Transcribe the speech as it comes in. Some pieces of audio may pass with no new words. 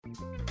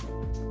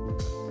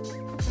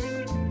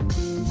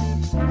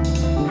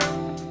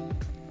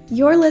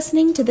You're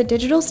listening to the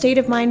Digital State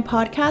of Mind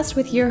podcast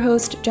with your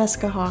host,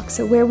 Jessica Hawks,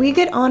 where we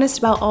get honest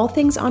about all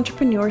things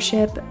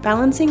entrepreneurship,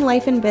 balancing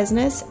life and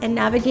business, and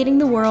navigating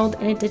the world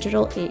in a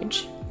digital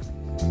age.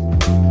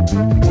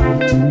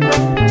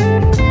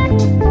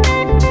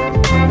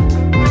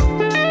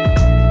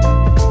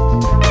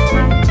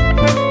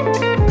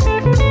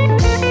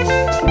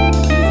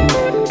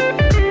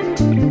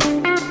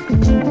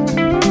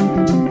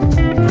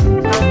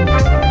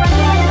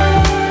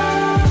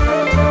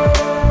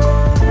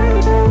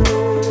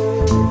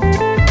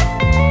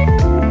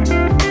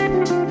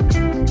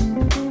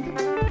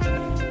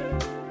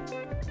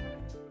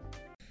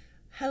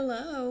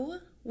 Hello.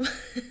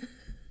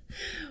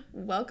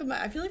 Welcome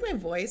back. I feel like my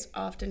voice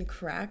often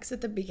cracks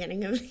at the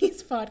beginning of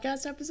these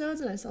podcast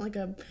episodes and I sound like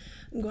I'm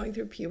going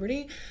through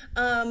puberty.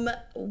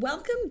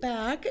 Welcome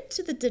back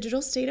to the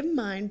Digital State of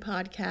Mind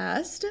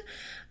podcast.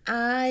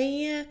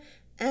 Happy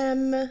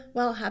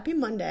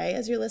Monday.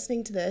 As you're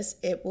listening to this,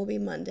 it will be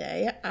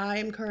Monday. I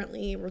am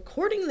currently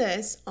recording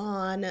this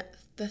on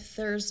the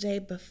Thursday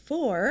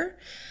before.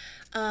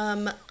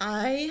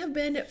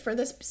 For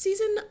this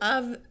season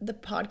of the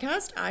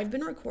podcast, I've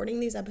been recording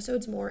these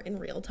episodes more in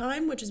real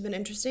time, which has been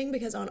interesting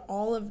because on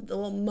all of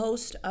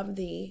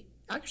the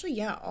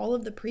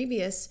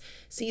previous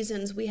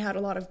seasons, we had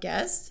a lot of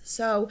guests.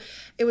 So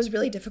it was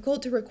really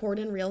difficult to record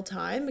in real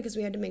time because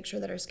we had to make sure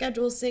that our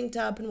schedules synced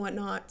up and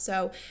whatnot.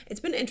 So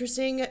it's been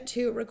interesting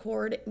to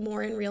record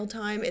more in real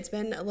time. It's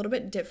been a little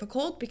bit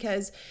difficult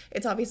because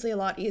it's obviously a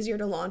lot easier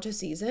to launch a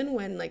season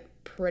when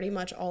pretty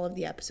much all of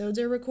the episodes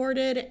are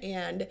recorded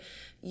and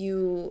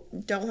you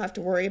don't have to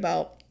worry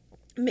about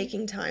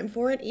making time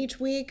for it each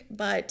week.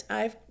 But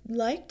I've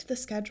liked the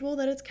schedule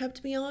that it's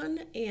kept me on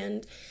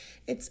and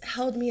it's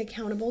held me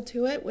accountable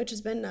to it, which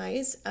has been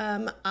nice.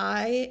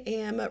 I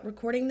am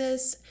recording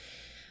this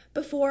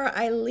before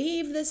I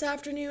leave this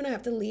afternoon. I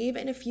have to leave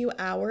in a few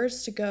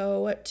hours to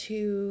go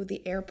to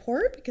the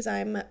airport because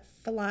I'm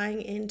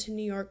flying into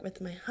New York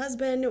with my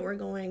husband. We're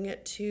going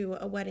to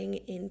a wedding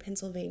in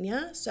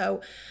Pennsylvania.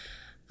 So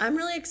I'm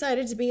really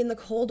excited to be in the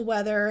cold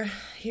weather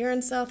here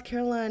in South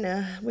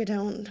Carolina. We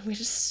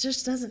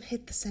just doesn't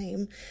hit the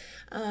same.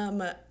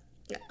 I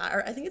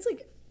think it's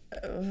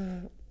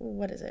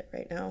what is it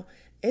right now?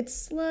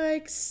 It's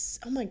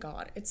oh my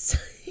God, it's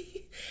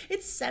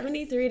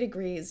 73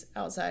 degrees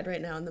outside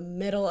right now in the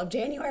middle of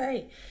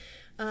January.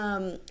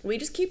 We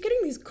just keep getting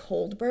these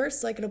cold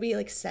bursts. It'll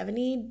be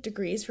 70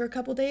 degrees for a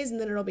couple days and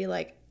then it'll be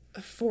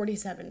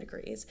 47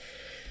 degrees.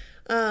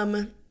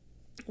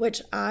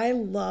 Which I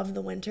love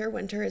the winter.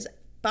 Winter is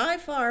by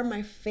far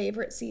my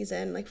favorite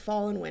season,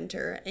 fall and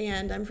winter.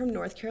 And I'm from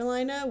North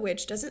Carolina,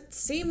 which doesn't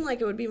seem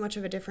like it would be much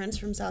of a difference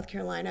from South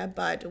Carolina,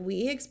 but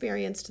we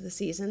experienced the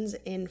seasons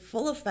in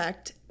full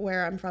effect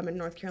where I'm from in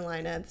North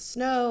Carolina. The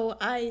snow,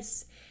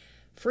 ice,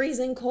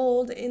 freezing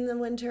cold in the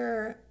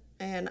winter,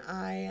 and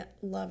I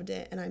loved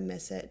it and I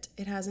miss it.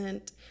 It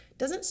doesn't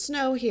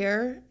snow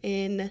here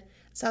in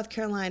South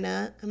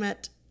Carolina.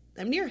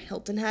 I'm near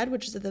Hilton Head,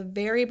 which is at the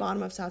very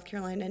bottom of South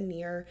Carolina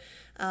near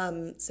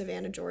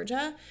Savannah,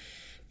 Georgia.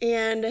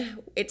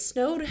 And it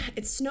snowed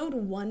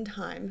one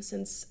time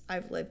since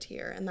I've lived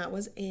here. And that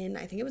was I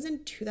think it was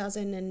in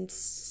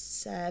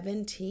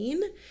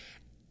 2017.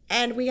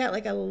 And we got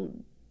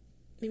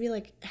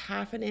maybe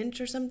half an inch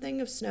or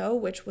something of snow,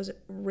 which was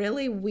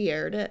really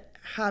weird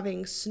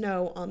having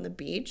snow on the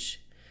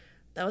beach.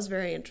 That was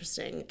very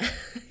interesting.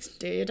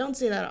 You don't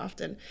see that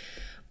often.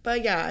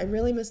 But yeah, I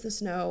really miss the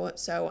snow,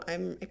 so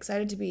I'm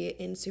excited to be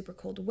in super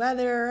cold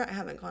weather. I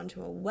haven't gone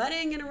to a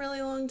wedding in a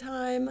really long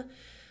time.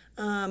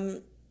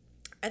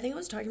 I think I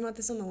was talking about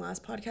this on the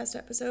last podcast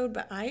episode,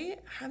 but I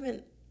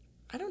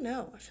don't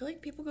know. I feel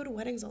like people go to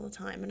weddings all the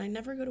time, and I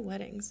never go to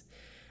weddings.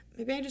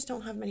 Maybe I just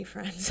don't have many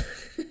friends.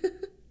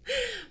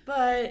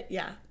 But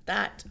yeah,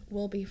 that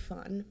will be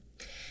fun.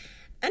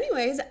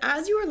 Anyways,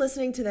 as you are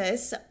listening to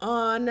this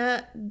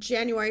on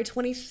January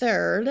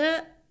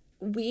 23rd,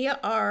 we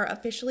are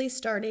officially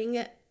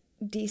starting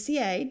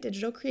DCA,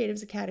 Digital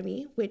Creatives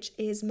Academy, which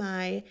is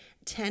my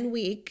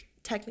 10-week,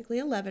 technically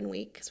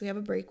 11-week, because we have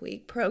a break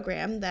week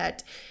program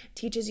that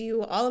teaches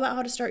you all about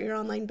how to start your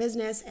online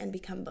business and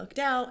become booked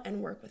out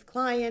and work with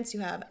clients.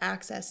 You have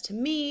access to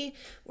me.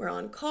 We're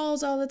on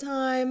calls all the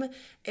time.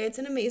 It's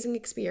an amazing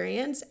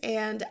experience.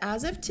 And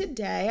as of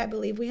today, I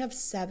believe we have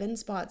 7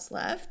 spots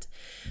left.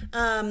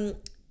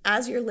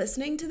 As you're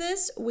listening to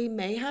this, we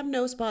may have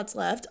no spots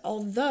left,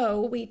 although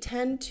we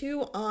tend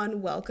to,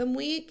 on Welcome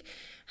Week,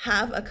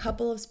 have a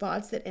couple of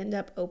spots that end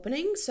up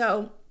opening.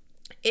 So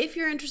if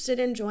you're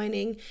interested in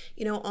joining,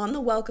 on the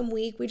Welcome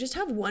Week, we just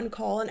have one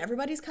call and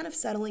everybody's kind of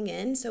settling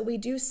in. So we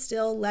do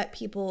still let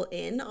people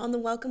in on the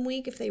Welcome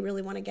Week if they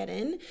really want to get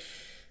in.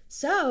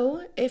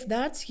 So, if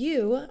that's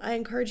you, I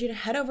encourage you to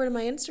head over to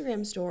my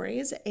Instagram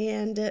stories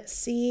and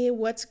see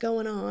what's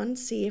going on,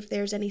 see if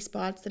there's any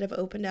spots that have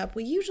opened up.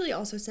 We usually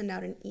also send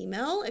out an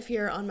email if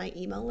you're on my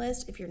email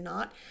list. If you're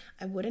not,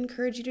 I would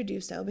encourage you to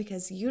do so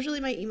because usually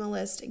my email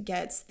list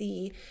gets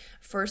the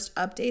first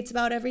updates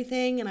about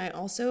everything. And I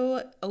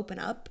also open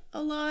up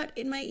a lot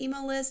in my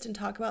email list and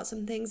talk about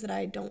some things that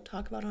I don't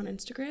talk about on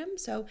Instagram.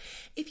 So,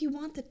 if you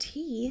want the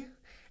tea,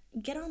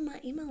 get on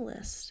my email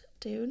list,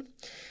 dude.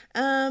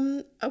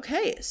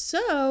 Okay,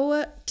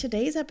 so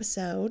today's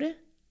episode,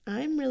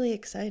 I'm really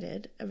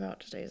excited about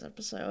today's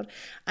episode.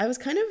 I was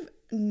kind of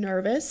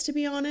nervous, to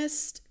be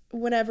honest,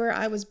 whenever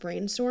I was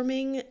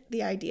brainstorming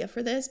the idea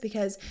for this,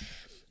 because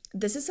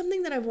this is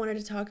something that I've wanted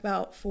to talk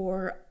about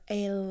for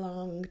a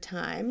long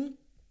time,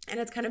 and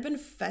it's kind of been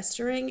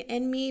festering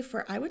in me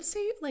for, I would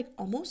say, like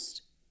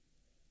almost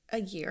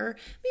a year,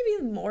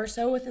 maybe more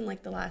so within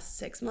like the last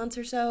 6 months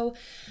or so.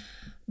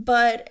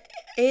 But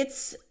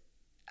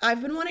I've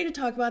been wanting to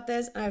talk about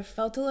this, and I've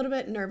felt a little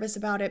bit nervous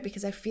about it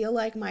because I feel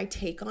like my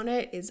take on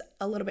it is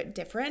a little bit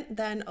different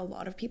than a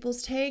lot of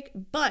people's take,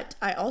 but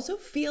I also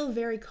feel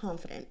very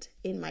confident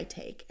in my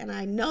take, and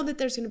I know that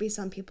there's going to be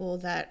some people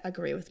that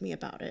agree with me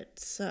about it.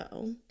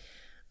 So,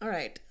 all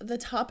right, the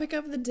topic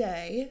of the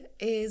day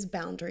is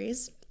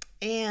boundaries.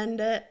 And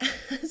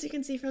as you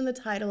can see from the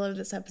title of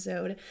this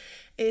episode,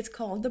 it's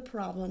called The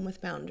Problem with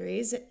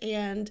Boundaries.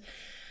 And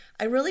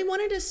I really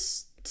wanted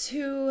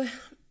to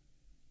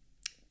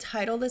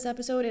title this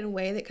episode in a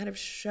way that kind of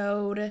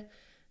showed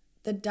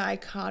the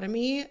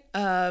dichotomy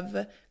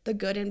of the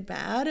good and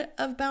bad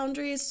of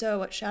boundaries.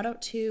 So shout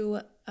out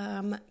to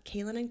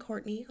Kaylin and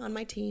Courtney on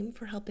my team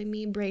for helping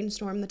me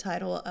brainstorm the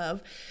title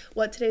of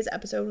what today's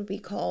episode would be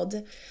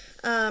called.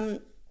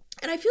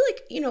 And I feel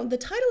like, the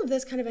title of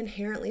this kind of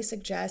inherently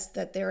suggests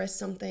that there is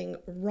something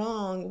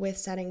wrong with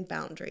setting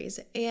boundaries.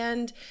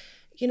 And,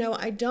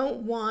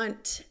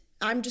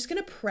 I'm just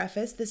going to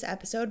preface this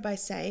episode by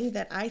saying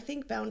that I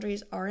think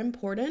boundaries are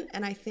important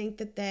and I think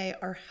that they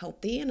are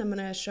healthy. And I'm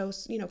going to show,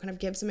 kind of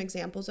give some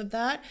examples of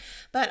that.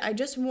 But I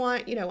just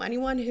want,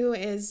 anyone who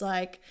is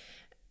like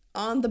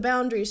on the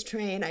boundaries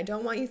train, I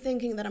don't want you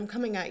thinking that I'm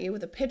coming at you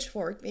with a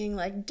pitchfork being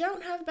like,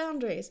 don't have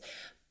boundaries.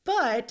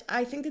 But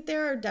I think that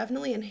there are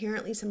definitely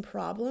inherently some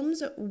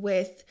problems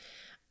with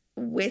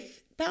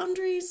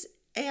boundaries,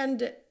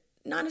 and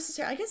not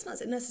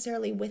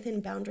necessarily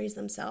within boundaries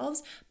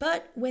themselves,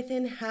 but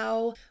within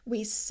how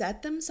we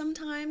set them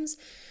sometimes.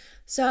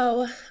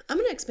 So I'm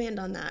going to expand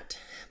on that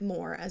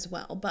more as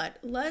well, but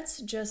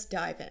let's just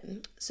dive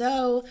in.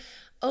 So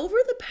over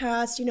the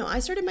past, I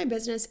started my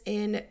business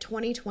in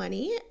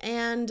 2020,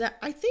 and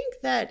I think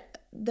that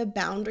the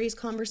boundaries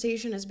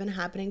conversation has been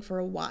happening for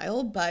a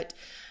while, but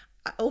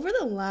over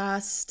the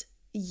last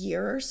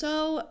year or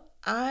so,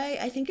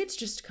 I think it's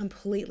just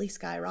completely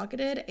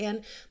skyrocketed.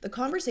 And the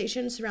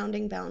conversation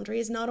surrounding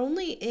boundaries, not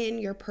only in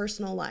your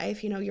personal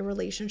life, your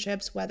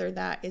relationships, whether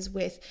that is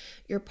with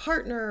your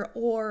partner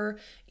or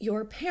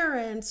your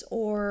parents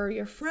or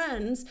your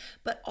friends,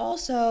 but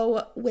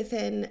also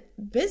within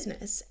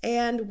business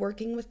and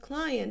working with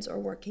clients or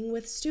working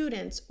with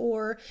students,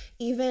 or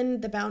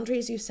even the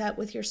boundaries you set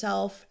with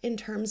yourself in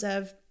terms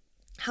of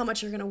how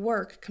much you're going to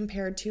work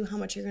compared to how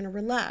much you're going to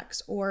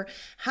relax, or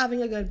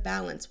having a good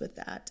balance with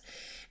that.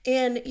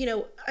 And,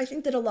 I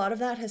think that a lot of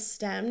that has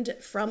stemmed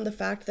from the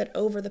fact that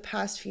over the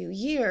past few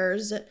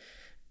years,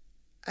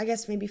 I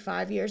guess maybe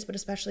 5 years, but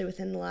especially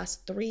within the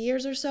last 3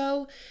 years or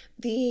so,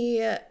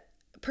 the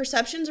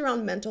perceptions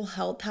around mental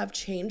health have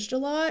changed a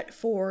lot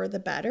for the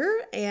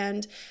better.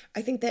 And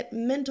I think that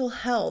mental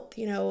health,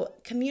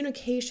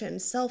 communication,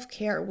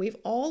 self-care, we've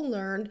all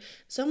learned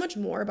so much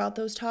more about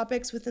those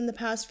topics within the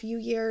past few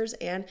years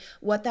and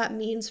what that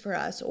means for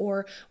us,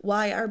 or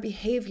why our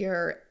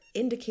behavior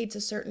indicates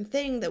a certain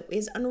thing that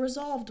is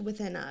unresolved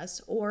within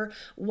us, or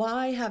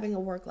why having a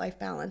work-life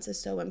balance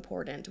is so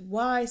important,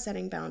 why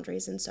setting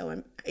boundaries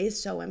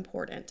is so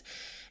important.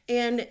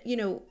 And,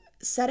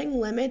 setting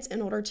limits in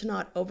order to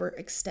not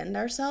overextend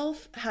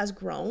ourselves has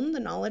grown, the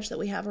knowledge that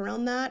we have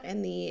around that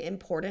and the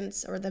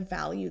importance or the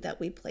value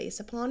that we place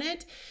upon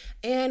it.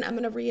 And I'm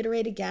going to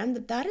reiterate again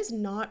that that is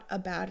not a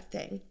bad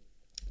thing.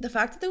 The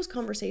fact that those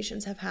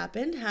conversations have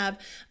happened have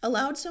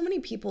allowed so many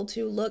people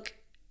to look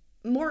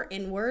more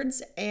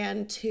inwards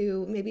and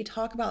to maybe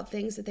talk about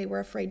things that they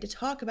were afraid to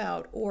talk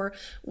about, or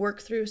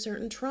work through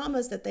certain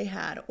traumas that they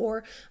had,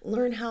 or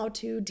learn how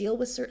to deal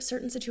with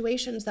certain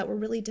situations that were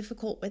really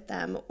difficult with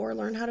them, or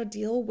learn how to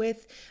deal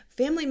with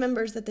family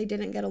members that they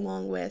didn't get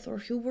along with or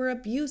who were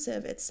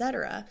abusive,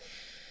 etc.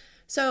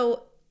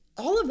 So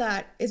all of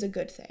that is a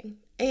good thing.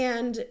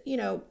 And,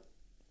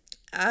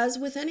 as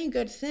with any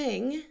good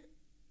thing,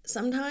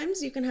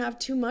 sometimes you can have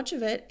too much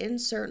of it in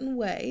certain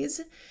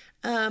ways.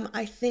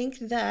 I think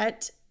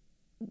that,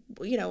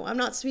 I'm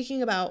not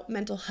speaking about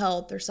mental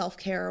health or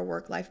self-care or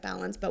work-life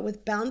balance, but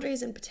with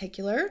boundaries in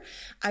particular,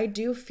 I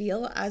do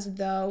feel as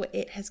though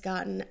it has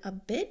gotten a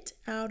bit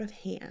out of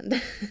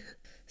hand.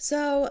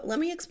 So let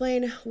me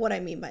explain what I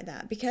mean by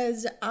that,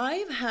 because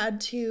I've had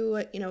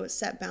to,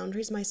 set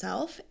boundaries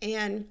myself.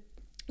 And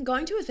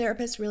going to a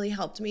therapist really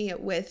helped me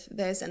with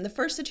this. And the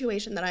first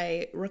situation that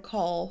I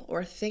recall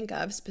or think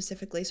of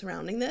specifically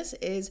surrounding this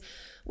is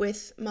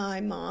with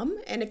my mom.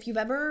 And if you've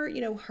ever,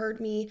 heard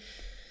me,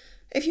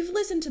 if you've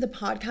listened to the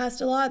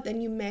podcast a lot,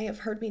 then you may have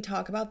heard me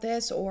talk about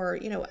this, or,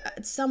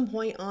 at some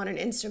point on an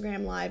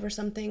Instagram live or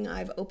something,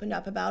 I've opened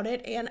up about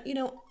it. And,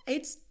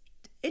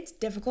 it's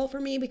difficult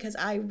for me because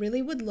I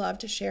really would love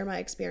to share my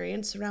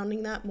experience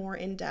surrounding that more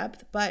in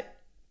depth. But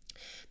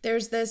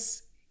there's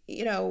this,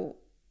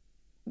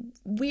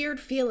 weird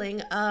feeling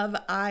of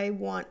I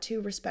want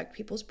to respect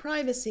people's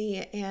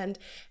privacy, and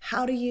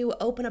how do you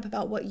open up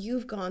about what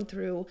you've gone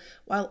through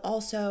while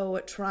also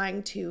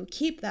trying to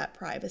keep that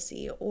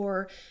privacy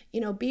or,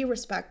 be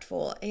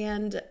respectful.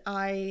 And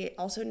I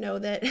also know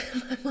that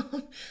my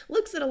mom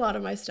looks at a lot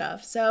of my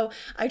stuff. So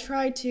I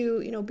try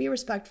to, be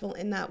respectful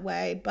in that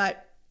way.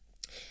 But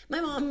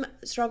my mom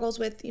struggles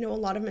with, a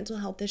lot of mental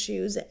health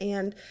issues,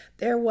 and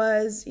there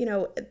was,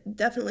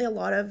 definitely a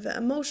lot of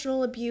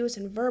emotional abuse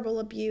and verbal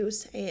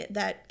abuse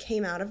that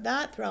came out of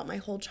that throughout my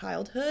whole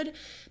childhood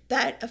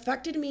that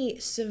affected me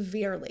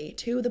severely,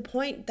 to the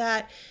point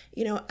that,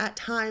 at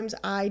times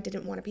I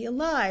didn't want to be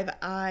alive.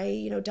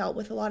 I, dealt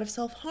with a lot of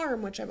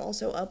self-harm, which I've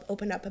also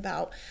opened up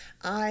about.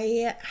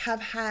 I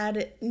have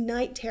had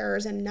night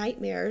terrors and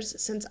nightmares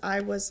since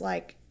I was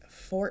like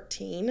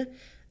 14.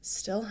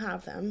 Still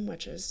have them,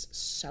 which is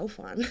so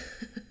fun.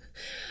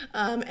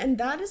 And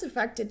that has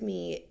affected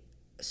me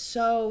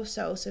so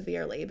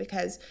severely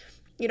because,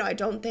 I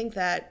don't think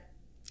that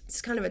it's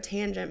kind of a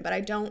tangent, but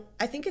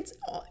I think it's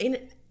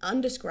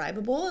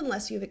undescribable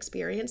unless you've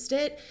experienced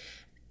it.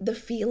 The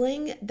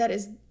feeling that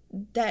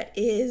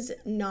is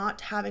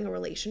not having a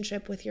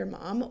relationship with your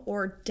mom,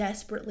 or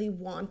desperately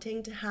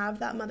wanting to have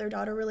that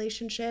mother-daughter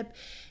relationship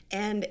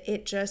and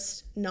it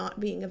just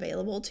not being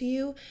available to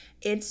you.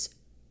 It's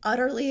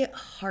utterly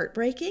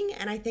heartbreaking.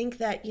 And I think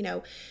that,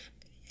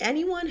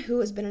 anyone who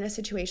has been in a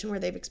situation where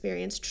they've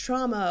experienced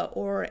trauma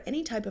or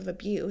any type of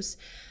abuse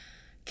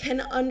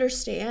can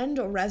understand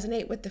or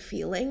resonate with the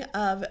feeling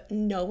of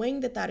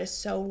knowing that that is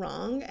so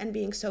wrong and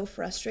being so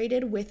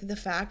frustrated with the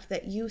fact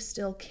that you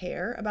still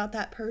care about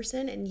that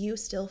person and you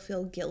still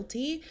feel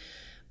guilty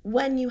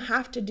when you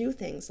have to do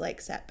things like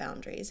set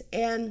boundaries.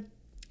 And,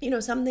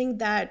 something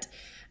that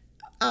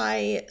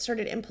I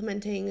started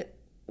implementing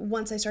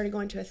once I started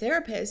going to a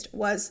therapist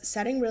was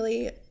setting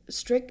really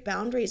strict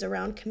boundaries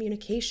around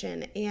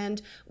communication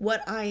and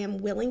what I am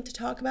willing to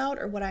talk about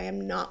or what I am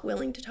not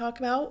willing to talk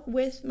about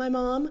with my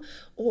mom,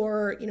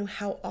 or,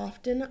 how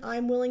often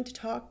I'm willing to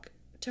talk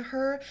to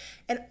her,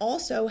 and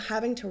also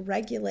having to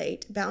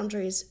regulate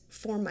boundaries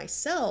for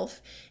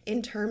myself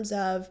in terms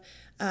of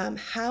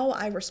how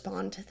I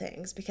respond to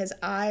things, because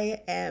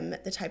I am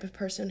the type of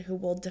person who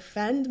will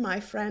defend my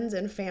friends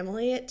and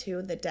family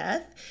to the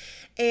death.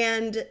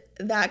 And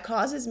that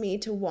causes me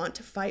to want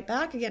to fight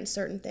back against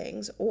certain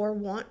things or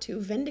want to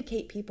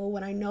vindicate people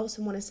when I know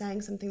someone is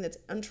saying something that's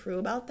untrue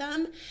about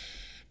them.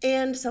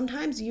 And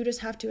sometimes you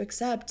just have to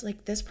accept,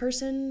 like, this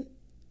person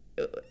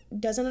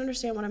doesn't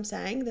understand what I'm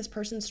saying. This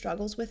person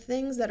struggles with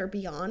things that are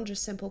beyond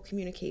just simple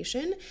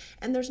communication,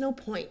 and there's no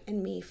point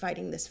in me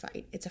fighting this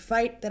fight. It's a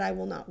fight that I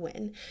will not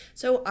win.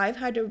 So I've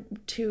had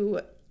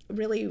to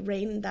really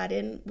rein that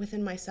in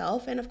within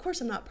myself. And of course,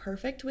 I'm not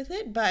perfect with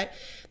it, but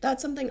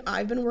that's something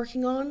I've been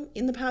working on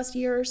in the past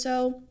year or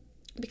so,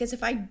 because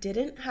if I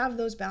didn't have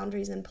those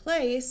boundaries in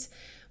place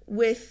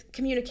with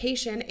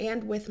communication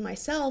and with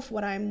myself,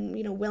 what I'm,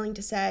 willing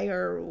to say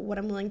or what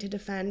I'm willing to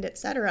defend,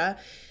 etc.,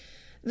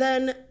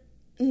 then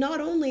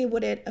not only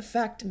would it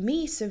affect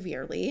me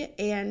severely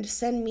and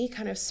send me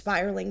kind of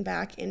spiraling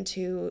back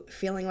into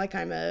feeling like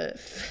I'm a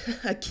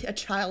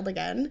child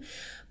again,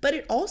 but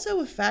it also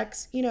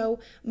affects,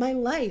 my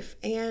life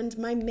and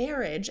my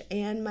marriage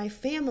and my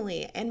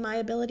family and my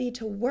ability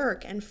to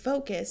work and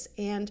focus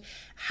and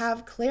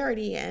have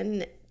clarity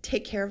and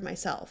take care of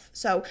myself.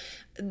 So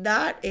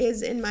that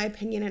is, in my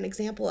opinion, an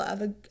example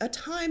of a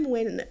time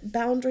when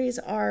boundaries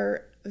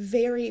are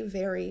very,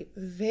 very,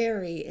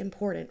 very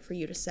important for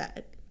you to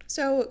set.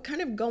 So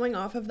kind of going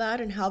off of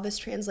that and how this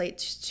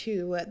translates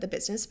to the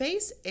business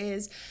space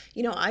is,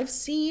 I've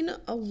seen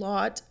a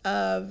lot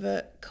of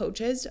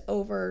coaches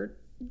over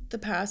the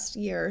past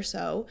year or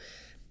so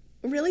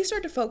really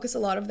start to focus a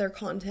lot of their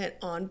content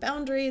on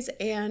boundaries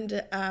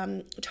and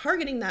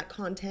targeting that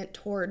content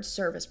towards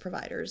service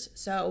providers.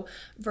 So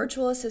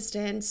virtual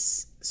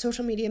assistants,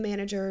 social media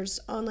managers,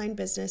 online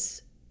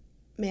business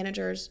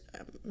managers,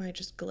 I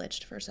just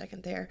glitched for a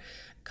second there,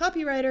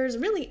 copywriters,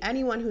 really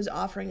anyone who's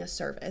offering a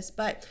service.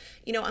 But,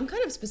 I'm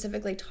kind of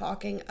specifically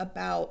talking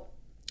about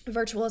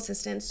virtual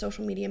assistants,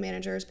 social media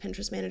managers,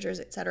 Pinterest managers,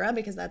 etc.,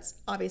 because that's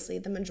obviously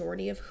the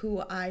majority of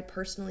who I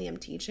personally am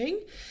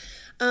teaching.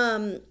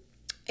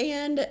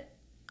 And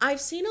I've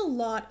seen a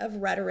lot of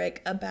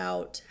rhetoric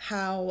about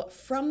how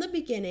from the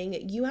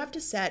beginning you have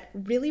to set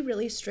really,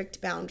 really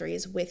strict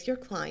boundaries with your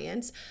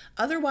clients.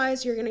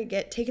 Otherwise, you're going to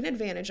get taken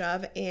advantage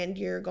of and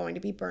you're going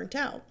to be burnt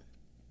out.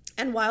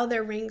 And while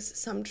there rings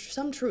some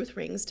truth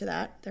to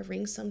that,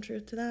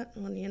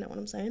 well, you know what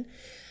I'm saying?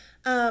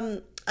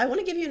 I want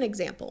to give you an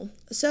example.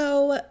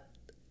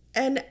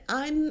 And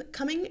I'm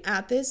coming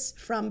at this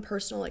from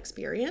personal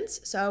experience.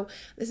 So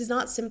this is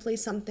not simply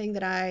something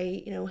that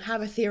I,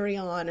 have a theory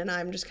on and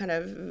I'm just kind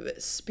of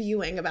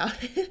spewing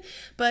about it,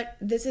 but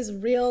this is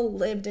real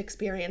lived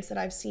experience that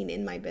I've seen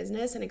in my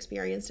business and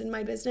experienced in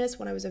my business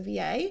when I was a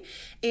VA,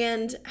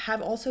 and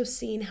have also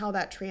seen how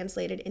that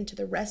translated into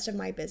the rest of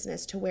my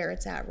business to where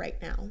it's at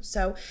right now.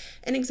 So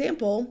an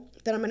example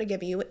that I'm going to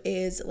give you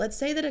is, let's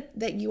say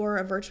that you are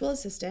a virtual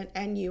assistant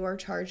and you are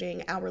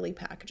charging hourly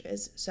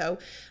packages. So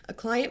a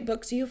client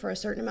books you for a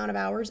certain amount of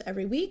hours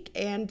every week,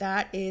 and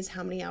that is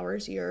how many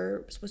hours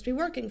you're supposed to be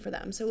working for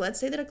them. So let's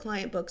say that a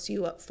client books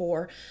you up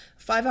for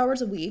 5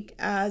 hours a week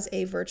as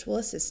a virtual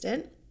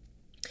assistant.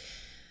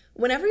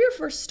 Whenever you're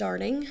first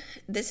starting,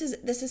 this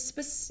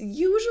is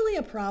usually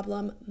a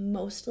problem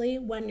mostly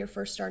when you're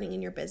first starting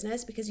in your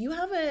business, because you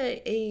have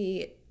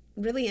a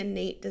really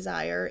innate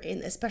desire,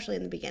 especially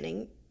in the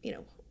beginning,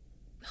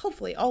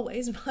 hopefully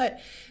always, but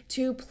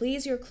to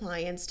please your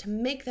clients, to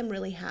make them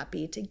really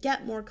happy, to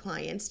get more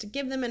clients, to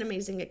give them an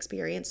amazing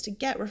experience, to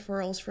get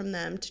referrals from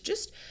them, to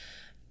just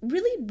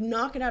really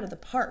knock it out of the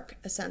park,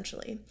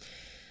 essentially.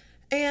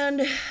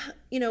 And,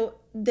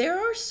 there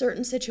are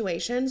certain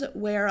situations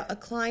where a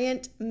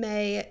client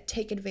may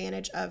take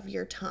advantage of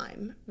your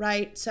time,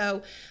 right?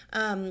 So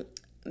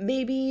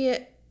maybe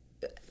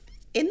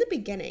in the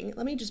beginning,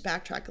 let me just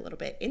backtrack a little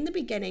bit. In the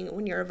beginning,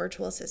 when you're a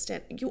virtual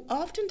assistant, you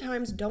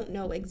oftentimes don't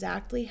know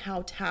exactly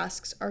how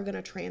tasks are going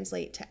to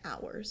translate to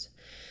hours.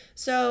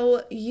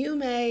 So you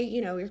may,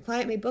 your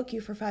client may book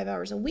you for 5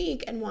 hours a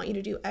week and want you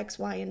to do X,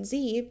 Y, and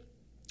Z.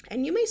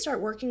 And you may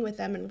start working with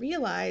them and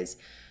realize,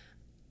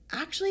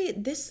 actually,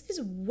 this is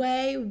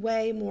way,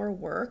 way more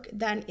work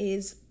than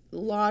is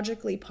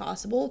logically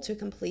possible to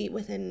complete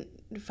within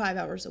 5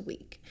 hours a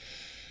week.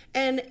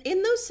 And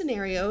in those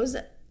scenarios,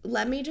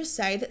 let me just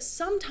say that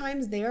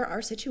sometimes there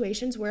are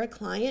situations where a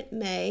client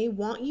may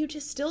want you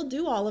to still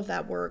do all of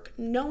that work,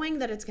 knowing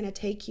that it's going to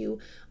take you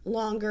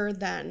longer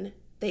than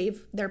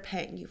they're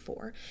paying you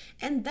for.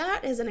 And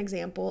that is an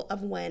example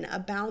of when a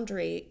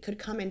boundary could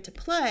come into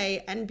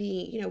play and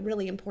be,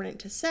 really important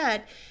to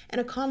set, and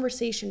a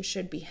conversation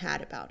should be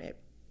had about it.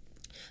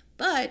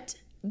 But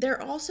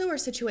there also are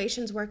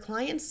situations where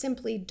clients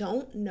simply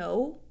don't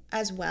know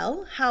as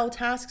well how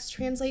tasks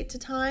translate to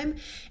time,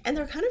 and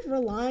they're kind of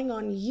relying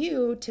on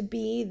you to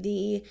be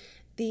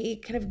the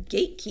kind of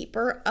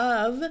gatekeeper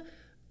of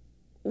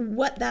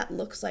what that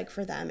looks like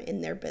for them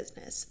in their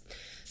business.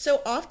 So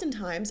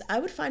oftentimes I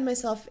would find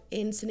myself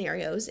in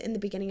scenarios in the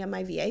beginning of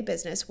my VA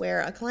business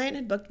where a client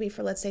had booked me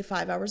for, let's say,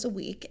 5 hours a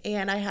week,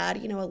 and I had,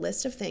 a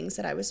list of things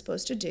that I was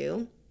supposed to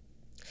do.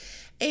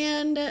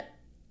 And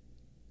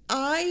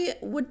I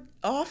would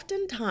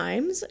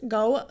oftentimes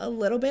go a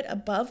little bit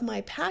above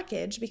my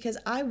package because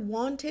I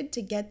wanted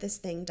to get this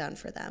thing done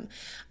for them.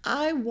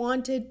 I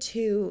wanted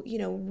to,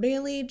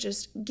 really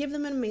just give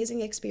them an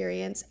amazing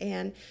experience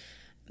and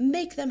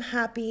make them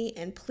happy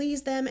and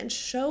please them and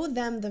show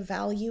them the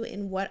value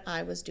in what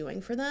I was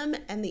doing for them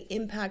and the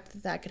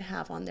impact that could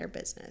have on their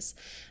business.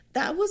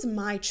 That was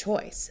my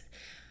choice.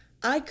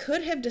 I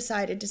could have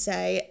decided to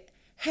say,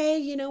 hey,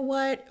 you know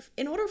what?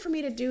 In order for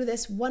me to do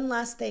this one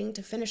last thing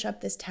to finish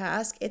up this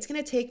task, it's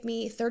going to take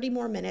me 30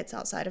 more minutes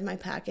outside of my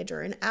package or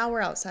an hour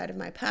outside of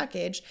my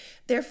package.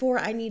 Therefore,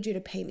 I need you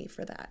to pay me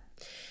for that.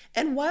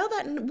 And while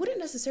that wouldn't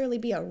necessarily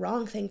be a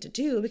wrong thing to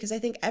do, because I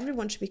think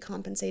everyone should be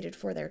compensated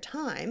for their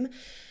time,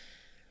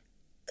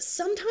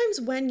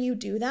 sometimes when you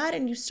do that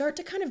and you start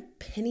to kind of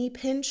penny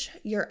pinch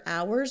your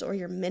hours or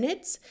your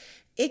minutes,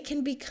 it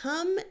can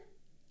become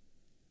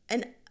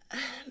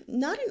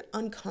not an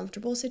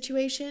uncomfortable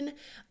situation,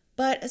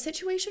 but a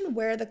situation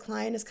where the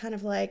client is kind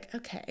of like,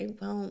 okay,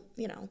 well,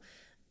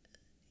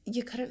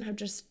 you couldn't have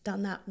just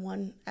done that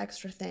one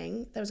extra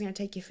thing that was going to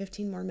take you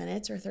 15 more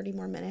minutes or 30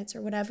 more minutes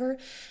or whatever.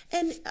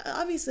 And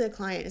obviously a good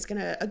client is going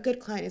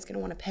to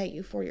want to pay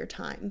you for your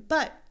time,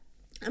 but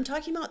I'm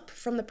talking about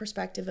from the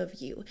perspective of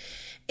you.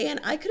 And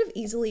I could have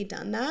easily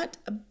done that,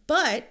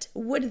 but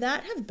would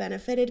that have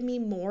benefited me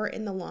more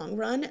in the long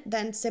run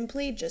than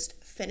simply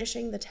just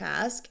finishing the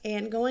task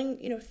and going,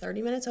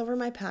 30 minutes over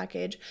my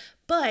package,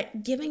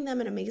 but giving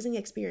them an amazing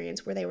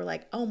experience where they were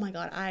like, oh my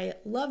God, I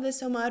love this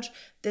so much.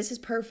 This is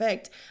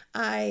perfect.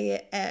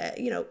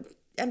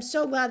 I'm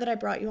so glad that I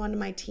brought you onto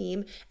my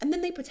team. And then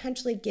they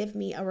potentially give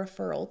me a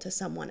referral to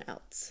someone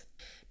else.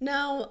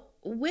 Now,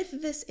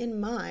 with this in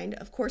mind,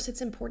 of course,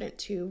 it's important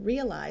to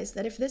realize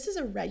that if this is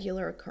a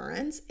regular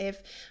occurrence,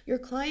 if your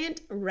client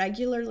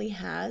regularly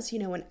has,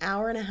 an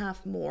hour and a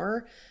half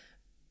more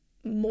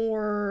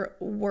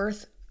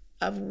worth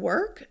of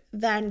work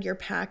than your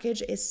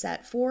package is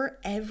set for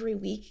every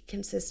week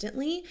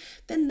consistently,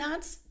 then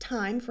that's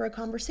time for a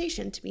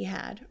conversation to be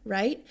had,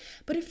 right?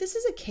 But if this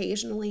is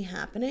occasionally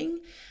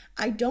happening,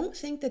 I don't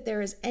think that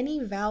there is any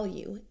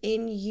value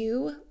in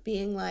you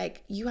being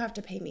like, you have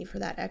to pay me for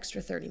that extra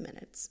 30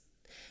 minutes.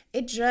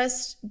 It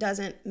just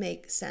doesn't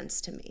make sense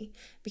to me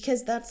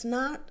because that's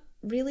not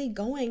really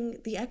going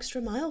the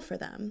extra mile for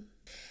them.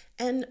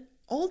 And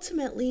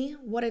ultimately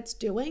what it's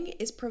doing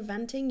is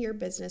preventing your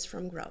business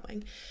from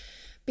growing.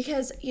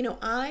 Because,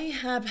 I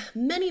have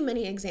many,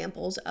 many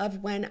examples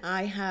of when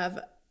I have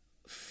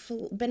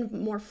been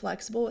more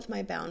flexible with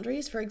my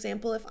boundaries. For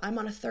example, if I'm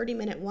on a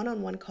 30-minute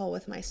one-on-one call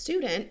with my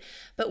student,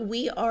 but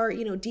we are,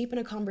 deep in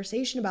a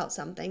conversation about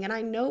something, and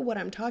I know what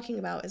I'm talking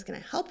about is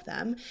going to help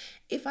them,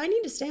 if I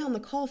need to stay on the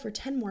call for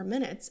 10 more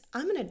minutes,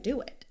 I'm going to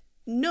do it.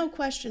 No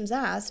questions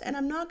asked, and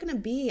I'm not going to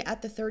be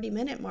at the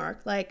 30-minute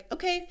mark like,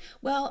 okay,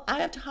 well, I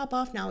have to hop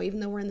off now, even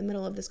though we're in the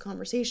middle of this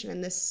conversation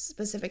and this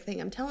specific thing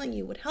I'm telling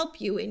you would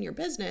help you in your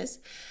business.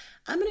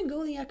 I'm going to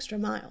go the extra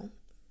mile,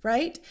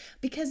 right?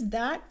 Because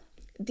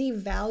the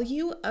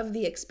value of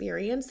the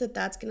experience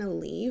that's going to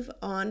leave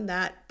on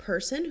that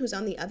person who's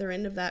on the other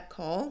end of that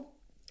call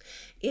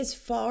is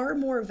far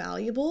more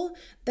valuable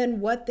than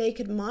what they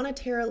could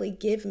monetarily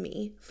give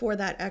me for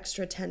that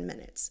extra 10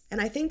 minutes.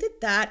 And I think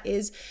that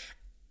is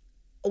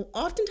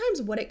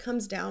oftentimes what it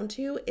comes down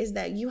to is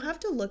that you have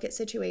to look at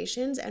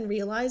situations and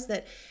realize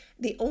that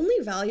the only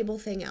valuable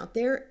thing out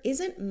there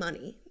isn't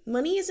money.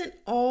 Money isn't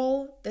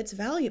all that's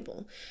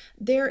valuable.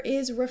 There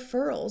is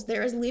referrals.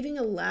 There is leaving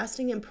a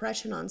lasting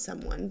impression on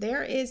someone.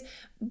 There is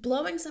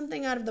blowing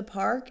something out of the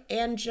park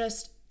and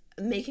just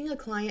making a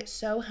client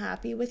so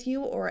happy with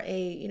you, or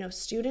a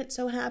student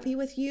so happy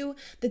with you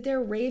that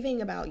they're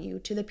raving about you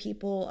to the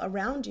people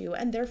around you,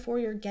 and therefore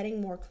you're getting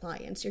more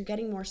clients, you're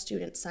getting more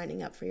students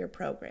signing up for your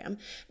program.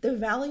 The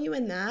value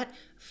in that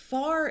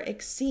far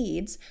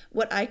exceeds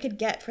what I could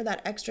get for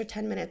that extra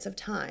 10 minutes of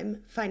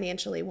time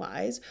financially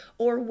wise,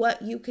 or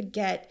what you could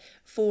get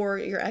for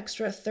your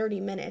extra 30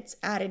 minutes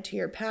added to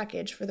your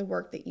package for the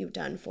work that you've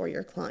done for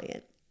your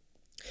client.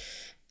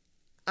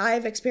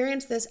 I've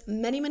experienced this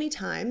many, many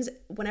times.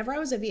 Whenever I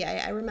was a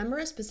VA, I remember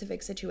a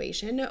specific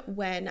situation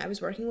when I was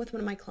working with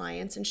one of my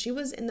clients, and she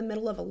was in the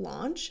middle of a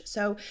launch.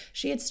 So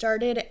she had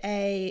started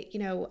a,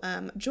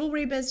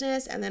 jewelry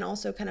business, and then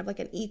also kind of like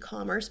an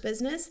e-commerce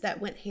business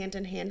that went hand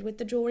in hand with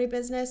the jewelry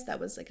business. That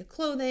was like a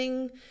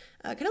clothing,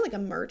 kind of like a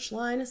merch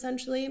line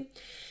essentially.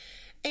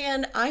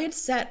 And I had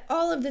set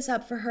all of this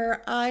up for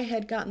her. I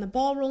had gotten the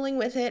ball rolling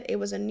with it. It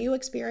was a new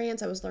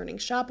experience. I was learning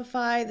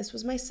Shopify. This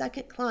was my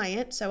second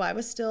client, so I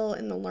was still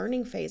in the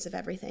learning phase of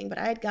everything, but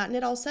I had gotten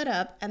it all set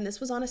up, and this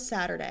was on a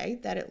Saturday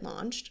that it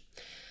launched.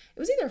 It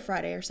was either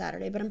Friday or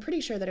Saturday, but I'm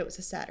pretty sure that it was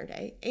a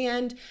Saturday.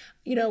 And,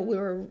 we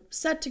were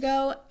set to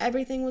go.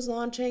 Everything was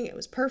launching. It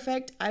was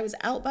perfect. I was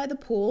out by the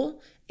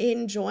pool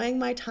enjoying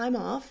my time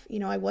off.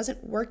 I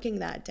wasn't working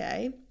that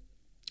day.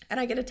 And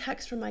I get a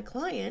text from my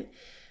client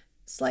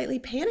slightly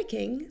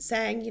panicking,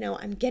 saying,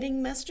 I'm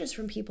getting messages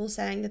from people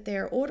saying that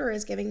their order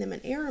is giving them an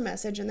error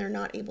message and they're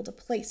not able to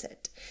place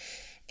it.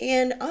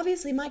 And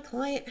obviously my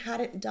client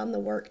hadn't done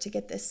the work to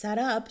get this set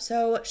up,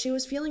 so she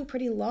was feeling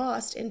pretty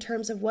lost in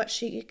terms of what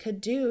she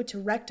could do to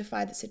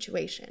rectify the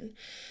situation.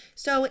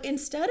 So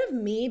instead of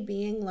me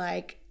being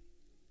like,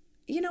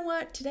 you know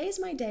what, today's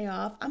my day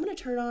off, I'm going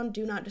to turn on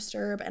Do Not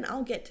Disturb and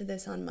I'll get to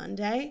this on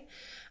Monday,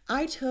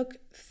 I took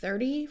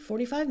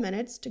 45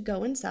 minutes to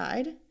go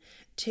inside,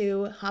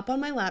 to hop on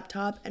my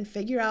laptop and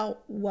figure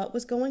out what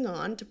was going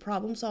on, to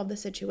problem solve the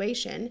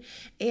situation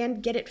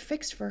and get it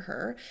fixed for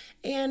her.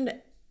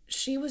 And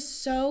she was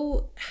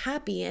so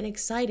happy and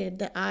excited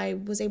that I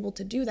was able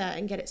to do that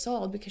and get it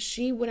solved, because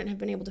she wouldn't have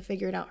been able to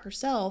figure it out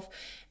herself.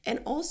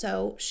 And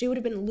also she would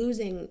have been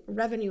losing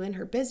revenue in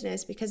her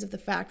business because of the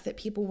fact that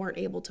people weren't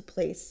able to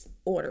place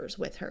orders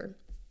with her.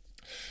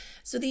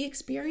 So the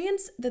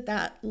experience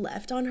that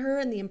left on her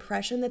and the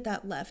impression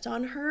that left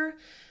on her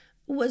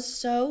was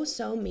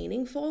so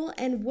meaningful.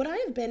 And would I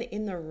have been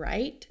in the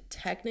right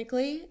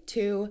technically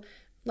to,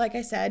 like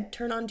I said,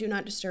 turn on Do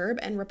Not Disturb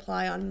and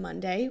reply on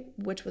Monday,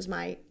 which was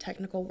my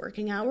technical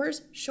working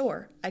hours?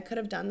 Sure, I could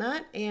have done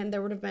that and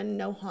there would have been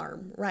no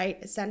harm, right?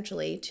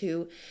 Essentially,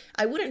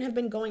 I wouldn't have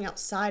been going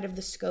outside of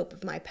the scope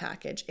of my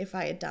package if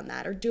I had done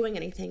that or doing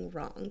anything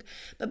wrong.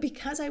 But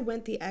because I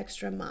went the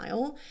extra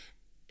mile,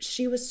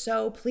 she was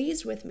so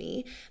pleased with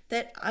me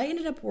that I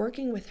ended up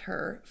working with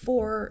her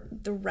for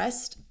the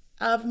rest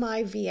of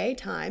my VA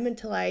time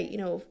until I,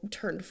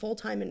 turned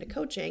full-time into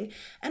coaching.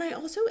 And I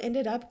also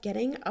ended up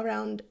getting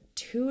around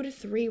 2 to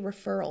 3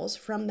 referrals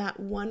from that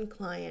one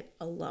client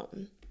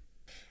alone.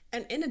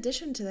 And in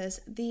addition to this,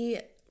 the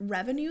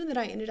revenue that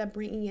I ended up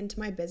bringing into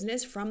my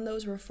business from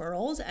those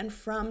referrals and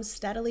from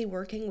steadily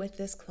working with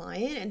this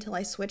client until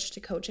I switched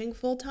to coaching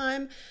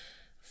full-time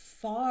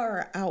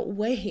far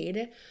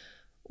outweighed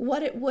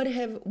what it would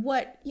have,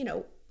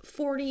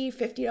 $40,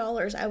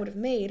 $50 I would have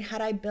made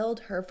had I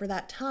billed her for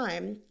that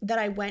time that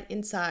I went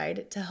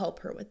inside to help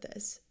her with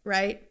this,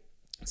 right?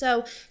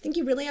 So I think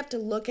you really have to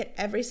look at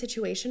every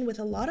situation with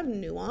a lot of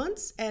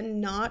nuance and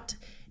not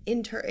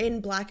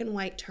in black and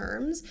white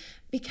terms,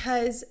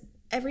 because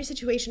every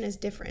situation is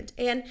different.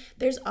 And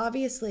there's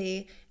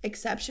obviously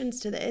exceptions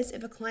to this.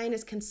 If a client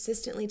is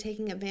consistently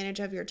taking advantage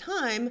of your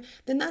time,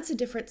 then that's a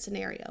different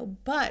scenario.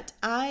 But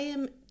I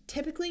am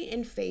typically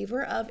in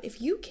favor of,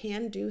 if you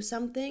can do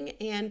something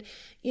and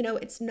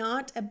it's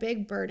not a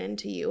big burden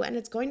to you and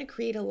it's going to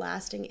create a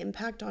lasting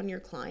impact on your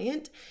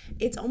client,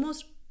 it's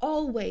almost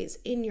always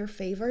in your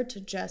favor to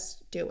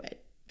just do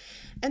it.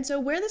 And so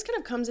where this kind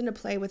of comes into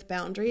play with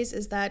boundaries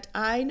is that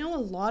I know a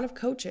lot of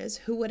coaches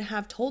who would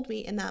have told me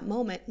in that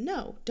moment,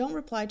 no, don't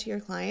reply to your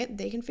client.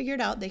 They can figure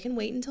it out. They can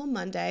wait until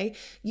Monday.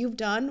 You've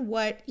done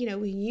what,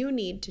 you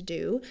need to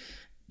do.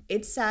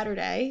 It's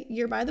Saturday.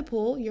 You're by the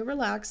pool. You're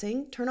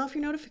relaxing. Turn off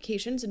your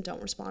notifications and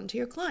don't respond to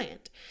your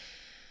client.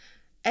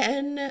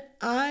 And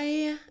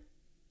I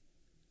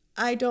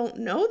don't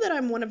know that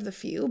I'm one of the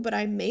few, but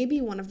I may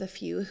be one of the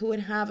few who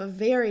would have a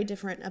very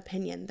different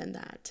opinion than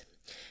that.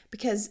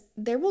 Because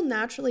there will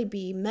naturally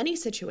be many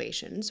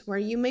situations where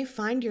you may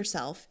find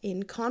yourself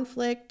in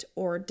conflict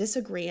or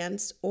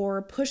disagreements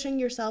or pushing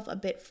yourself a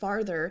bit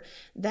farther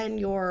than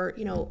your,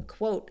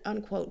 quote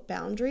unquote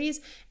boundaries.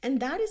 And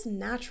that is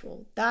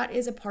natural. That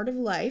is a part of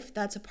life.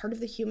 That's a part of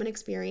the human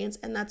experience.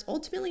 And that's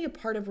ultimately a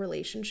part of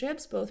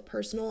relationships, both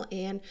personal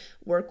and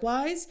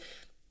work-wise.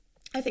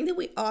 I think that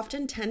we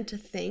often tend to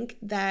think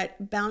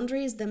that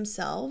boundaries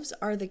themselves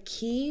are the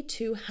key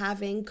to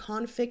having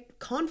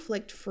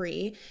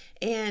conflict-free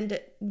and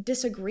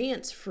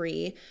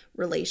disagreements-free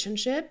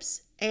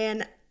relationships.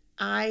 And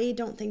I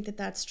don't think that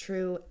that's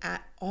true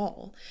at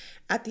all.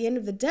 At the end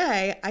of the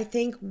day, I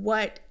think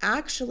what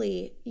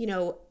actually,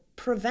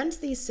 prevents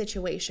these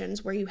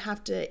situations where you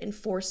have to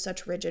enforce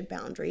such rigid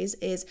boundaries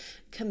is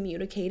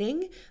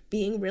communicating,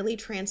 being really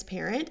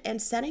transparent,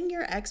 and setting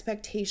your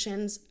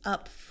expectations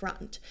up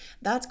front.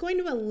 That's going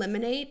to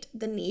eliminate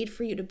the need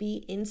for you to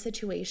be in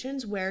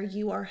situations where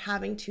you are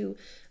having to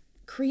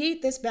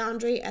create this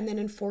boundary and then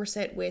enforce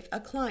it with a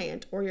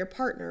client or your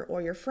partner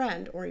or your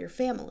friend or your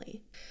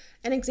family.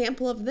 An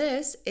example of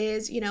this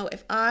is,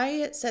 if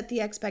I set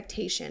the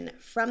expectation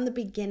from the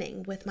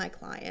beginning with my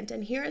client,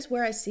 and here is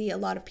where I see a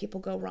lot of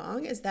people go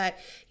wrong, is that,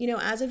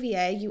 as a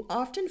VA, you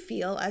often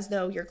feel as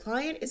though your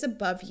client is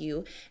above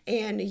you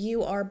and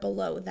you are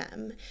below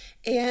them.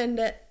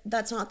 And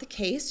that's not the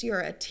case.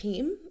 You're a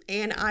team.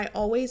 And I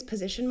always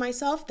position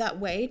myself that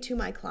way to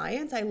my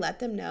clients. I let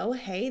them know,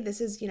 hey, this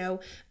is,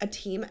 a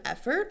team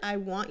effort. I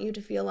want you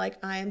to feel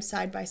like I am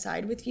side by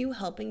side with you,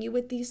 helping you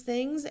with these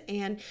things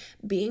and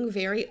being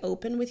very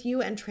open with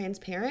you and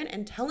transparent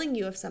and telling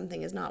you if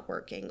something is not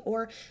working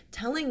or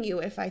telling you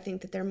if I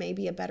think that there may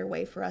be a better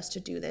way for us to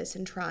do this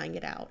and trying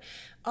it out.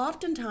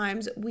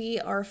 Oftentimes, we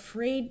are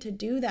afraid to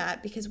do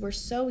that because we're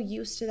so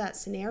used to that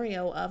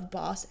scenario of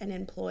boss and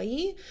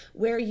employee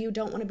where you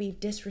don't want to be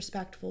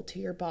disrespectful to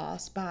your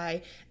boss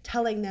by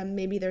telling them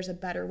maybe there's a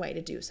better way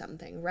to do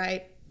something,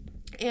 right?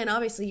 And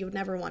obviously, you would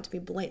never want to be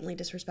blatantly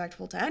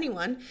disrespectful to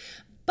anyone.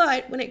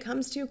 But when it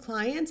comes to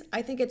clients,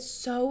 I think it's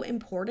so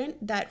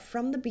important that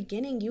from the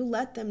beginning, you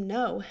let them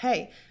know,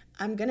 hey,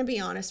 I'm going to be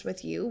honest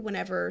with you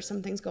whenever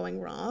something's going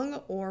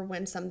wrong or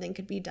when something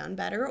could be done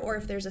better, or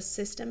if there's a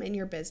system in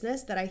your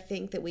business that I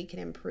think that we can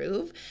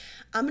improve.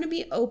 I'm going to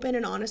be open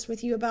and honest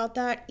with you about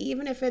that,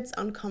 even if it's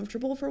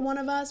uncomfortable for one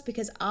of us,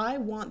 because I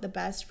want the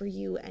best for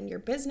you and your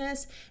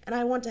business, and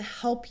I want to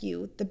help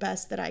you the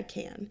best that I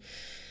can.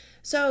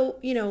 So,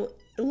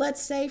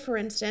 let's say, for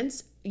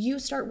instance, you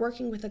start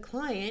working with a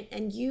client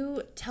and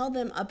you tell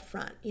them up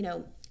front,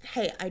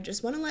 hey, I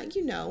just want to let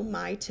you know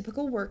my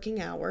typical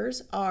working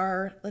hours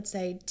are, let's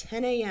say,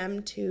 10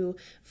 a.m. to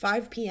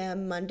 5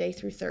 p.m. Monday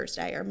through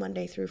Thursday or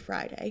Monday through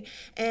Friday.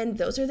 And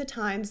those are the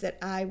times that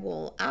I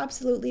will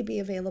absolutely be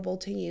available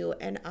to you,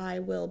 and I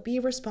will be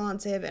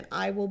responsive, and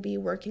I will be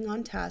working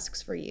on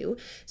tasks for you.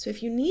 So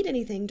if you need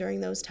anything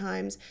during those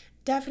times,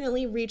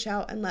 definitely reach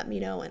out and let me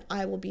know, and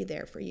I will be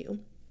there for you.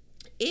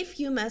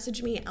 If you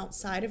message me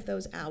outside of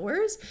those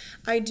hours,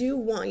 I do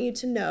want you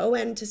to know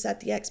and to set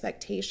the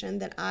expectation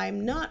that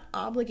I'm not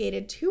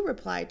obligated to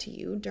reply to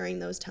you during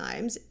those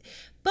times.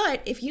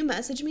 But if you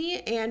message me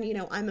and,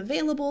 I'm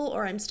available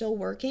or I'm still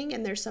working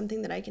and there's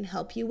something that I can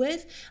help you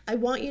with, I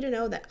want you to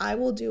know that I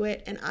will do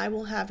it and I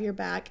will have your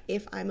back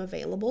if I'm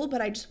available.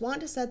 But I just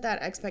want to set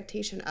that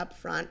expectation up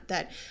front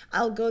that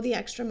I'll go the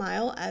extra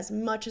mile as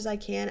much as I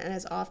can and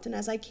as often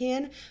as I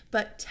can.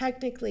 But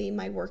technically,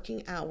 my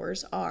working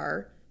hours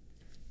are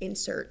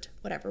insert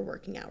whatever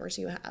working hours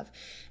you have.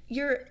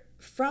 You're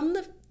from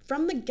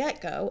the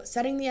get-go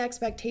setting the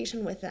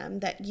expectation with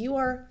them that you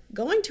are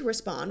going to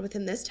respond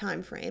within this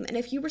time frame, and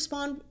if you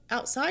respond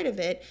outside of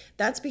it,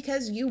 that's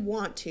because you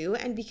want to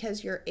and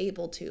because you're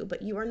able to,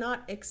 but you are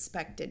not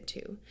expected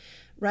to.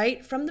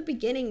 Right? From the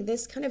beginning,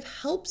 this kind of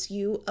helps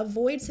you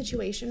avoid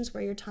situations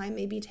where your time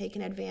may be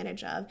taken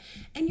advantage of.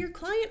 And your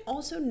client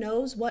also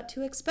knows what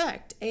to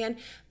expect. And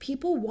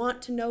people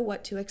want to know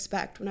what to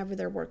expect whenever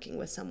they're working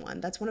with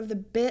someone. That's one of the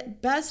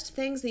best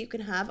things that you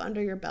can have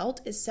under your belt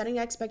is setting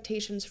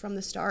expectations from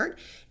the start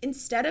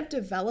instead of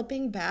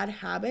developing bad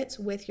habits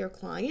with your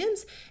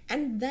clients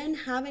and then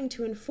having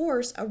to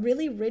enforce a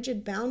really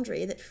rigid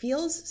boundary that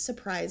feels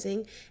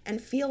surprising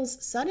and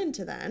feels sudden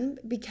to them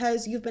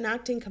because you've been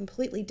acting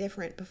completely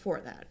different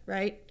before that,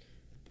 right?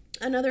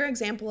 Another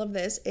example of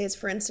this is,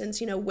 for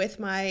instance, with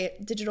my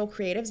Digital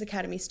Creatives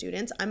Academy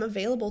students, I'm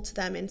available to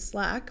them in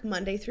Slack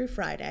Monday through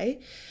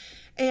Friday.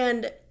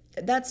 And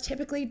that's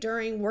typically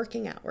during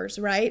working hours,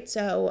 right?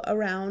 So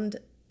around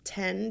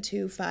 10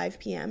 to 5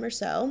 p.m. or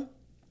so.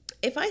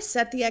 if I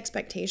set the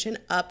expectation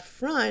up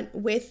front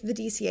with the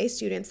DCA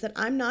students that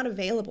I'm not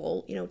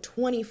available,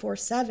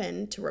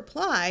 24/7 to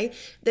reply,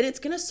 then it's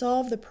going to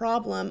solve the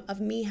problem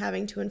of me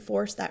having to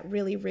enforce that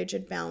really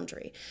rigid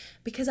boundary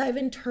because I've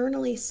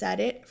internally set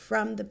it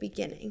from the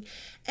beginning.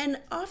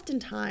 And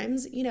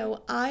oftentimes,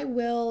 I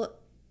will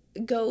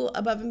go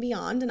above and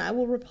beyond and I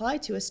will reply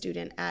to a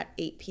student at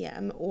 8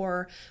 p.m.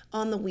 or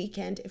on the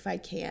weekend if I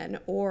can,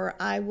 or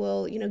I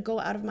will, go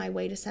out of my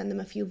way to send them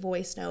a few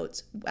voice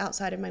notes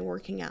outside of my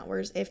working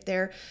hours if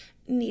they're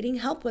needing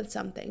help with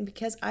something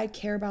because I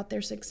care about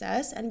their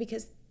success and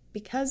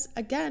because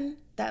again,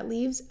 that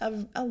leaves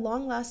a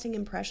long-lasting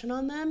impression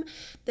on them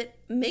that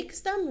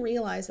makes them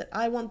realize that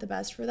I want the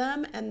best for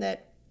them and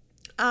that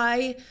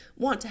I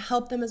want to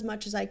help them as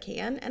much as I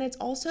can. And it's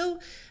also,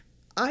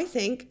 I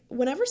think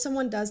whenever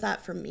someone does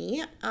that for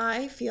me,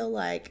 I feel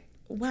like,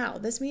 wow,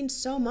 this means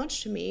so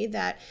much to me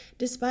that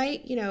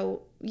despite,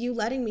 you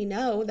letting me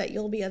know that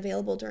you'll be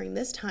available during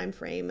this time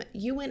frame,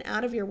 you went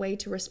out of your way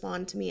to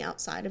respond to me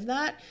outside of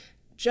that,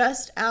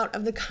 just out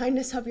of the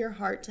kindness of your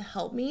heart to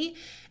help me.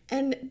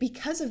 And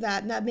because of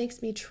that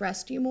makes me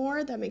trust you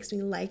more, that makes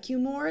me like you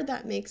more,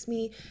 that makes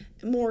me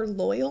more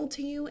loyal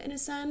to you in a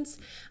sense.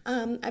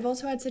 I've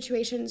also had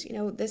situations,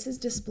 this is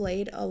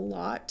displayed a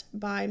lot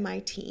by my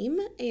team.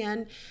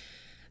 And,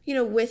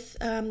 with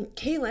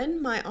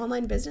Kaylin, my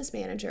online business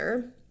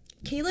manager,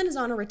 Kaylin is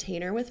on a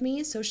retainer with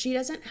me, so she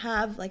doesn't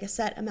have like a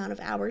set amount of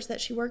hours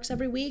that she works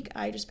every week.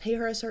 I just pay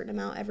her a certain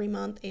amount every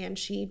month and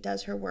she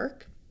does her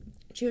work.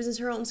 She uses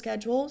her own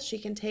schedule. She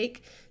can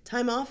take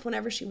time off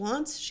whenever she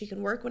wants. She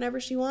can work whenever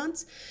she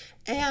wants.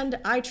 And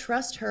I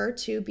trust her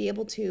to be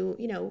able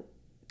to,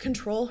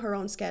 control her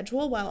own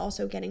schedule while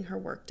also getting her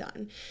work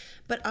done.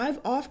 But I've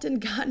often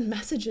gotten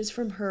messages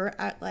from her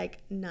at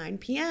like 9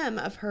 p.m.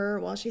 of her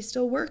while she's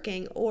still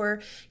working,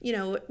 or,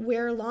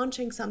 we're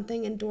launching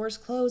something and doors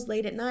close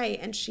late at night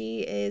and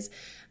she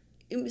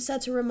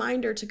sets a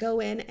reminder to go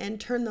in and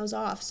turn those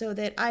off so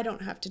that I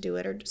don't have to do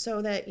it, or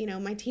so that,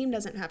 my team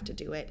doesn't have to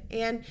do it.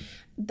 And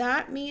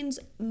that means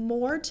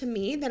more to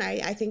me than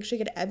I think she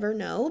could ever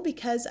know,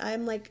 because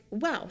I'm like,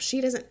 wow,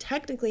 she doesn't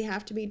technically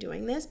have to be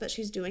doing this, but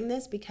she's doing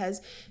this because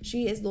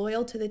she is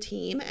loyal to the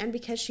team and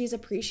because she's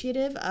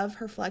appreciative of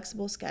her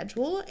flexible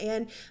schedule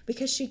and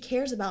because she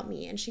cares about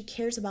me and she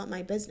cares about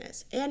my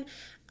business. And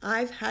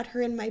I've had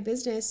her in my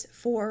business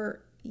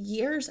for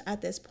years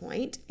at this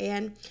point,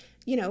 and,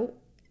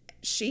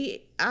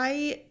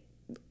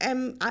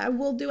 I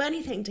will do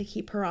anything to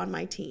keep her on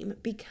my team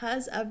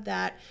because of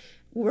that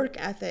work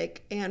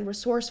ethic and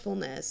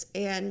resourcefulness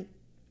and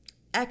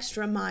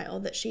extra mile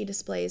that she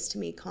displays to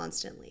me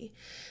constantly.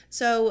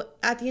 So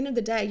at the end of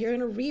the day, you're going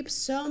to reap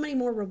so many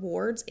more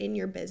rewards in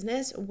your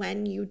business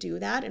when you do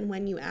that and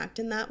when you act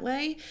in that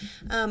way.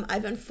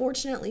 I've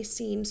unfortunately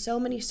seen so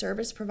many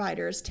service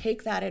providers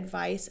take that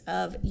advice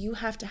of you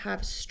have to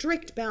have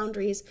strict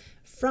boundaries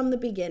from the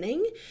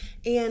beginning,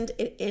 and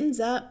it ends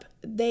up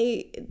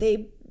they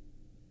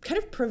kind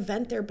of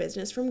prevent their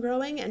business from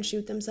growing and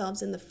shoot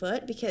themselves in the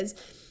foot, because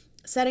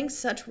setting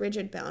such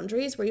rigid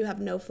boundaries where you have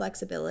no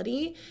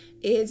flexibility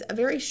is a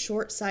very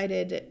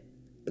short-sighted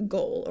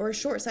goal or a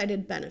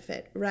short-sighted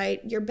benefit,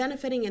 right? You're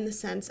benefiting in the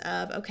sense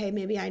of, okay,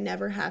 maybe I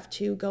never have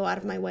to go out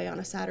of my way on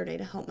a Saturday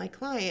to help my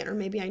client, or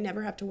maybe I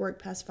never have to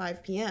work past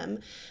 5 p.m.,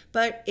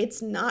 but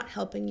it's not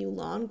helping you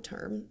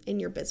long-term in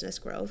your business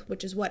growth,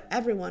 which is what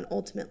everyone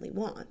ultimately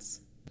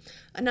wants.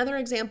 Another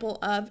example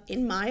of,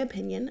 in my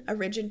opinion, a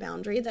rigid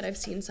boundary that I've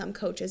seen some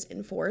coaches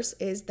enforce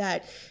is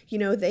that,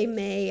 they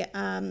may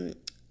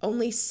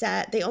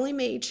only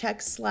may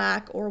check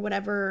Slack or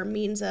whatever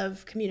means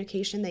of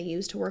communication they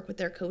use to work with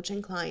their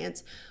coaching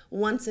clients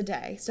once a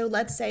day. So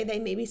let's say they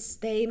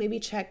maybe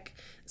check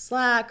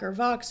Slack or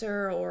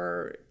Voxer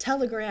or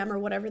Telegram or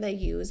whatever they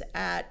use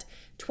at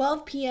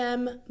 12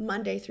 p.m.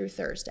 Monday through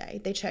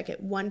Thursday. They check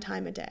it one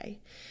time a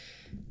day.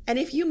 And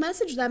if you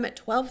message them at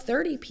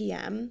 12:30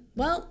 p.m.,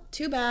 well,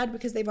 too bad,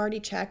 because they've already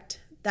checked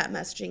that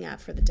messaging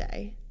app for the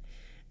day.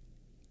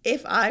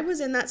 If I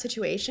was in that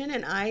situation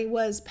and I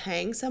was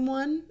paying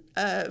someone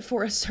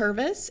for a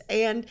service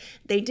and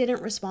they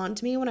didn't respond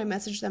to me when I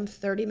messaged them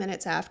 30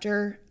 minutes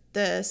after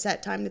the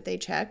set time that they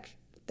check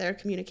their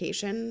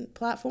communication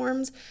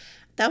platforms,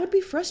 that would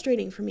be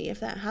frustrating for me if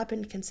that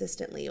happened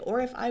consistently. Or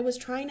if I was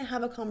trying to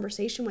have a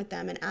conversation with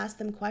them and ask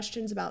them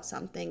questions about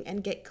something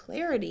and get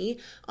clarity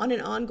on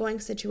an ongoing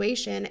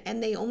situation,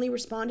 and they only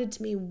responded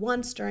to me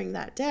once during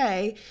that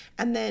day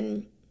and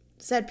then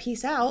said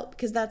peace out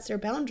because that's their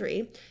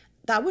boundary,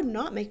 that would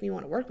not make me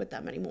want to work with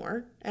them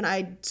anymore. And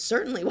I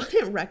certainly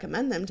wouldn't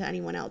recommend them to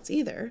anyone else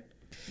either.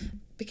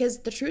 Because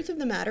the truth of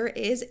the matter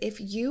is,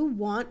 if you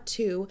want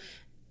to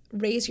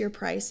raise your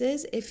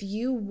prices, if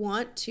you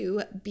want to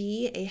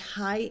be a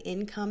high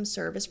income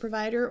service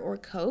provider or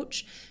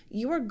coach,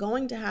 you are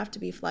going to have to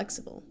be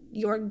flexible.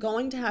 You are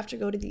going to have to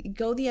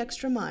go the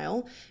extra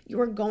mile.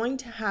 You are going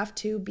to have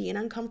to be in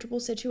uncomfortable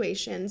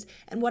situations.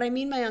 And what I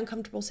mean by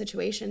uncomfortable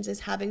situations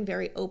is having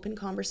very open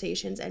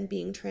conversations and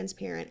being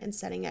transparent and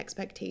setting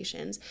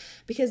expectations,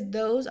 because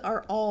those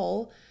are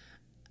all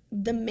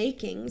the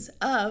makings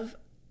of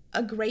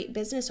a great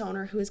business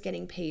owner who is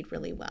getting paid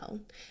really well.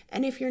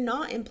 And if you're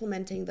not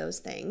implementing those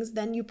things,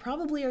 then you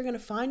probably are going to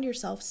find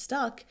yourself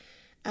stuck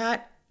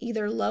at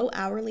either low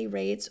hourly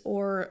rates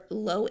or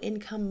low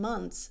income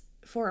months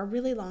for a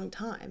really long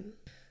time.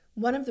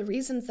 One of the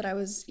reasons that I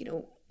was,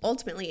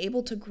 ultimately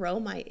able to grow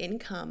my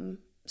income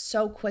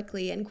so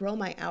quickly and grow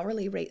my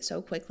hourly rate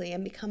so quickly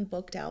and become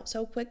booked out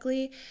so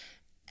quickly,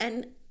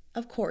 and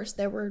of course,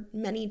 there were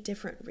many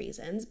different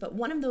reasons, but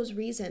one of those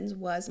reasons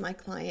was my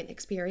client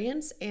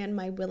experience and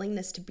my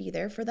willingness to be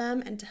there for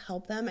them and to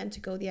help them and to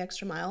go the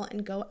extra mile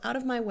and go out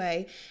of my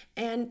way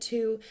and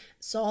to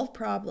solve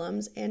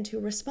problems and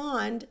to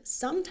respond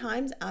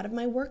sometimes out of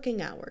my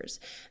working hours.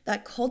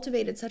 That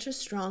cultivated such a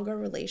stronger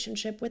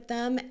relationship with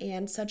them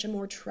and such a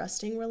more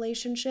trusting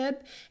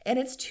relationship. And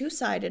it's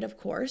two-sided, of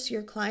course.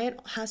 Your client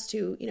has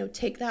to,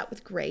 take that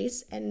with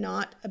grace and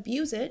not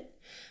abuse it.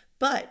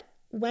 But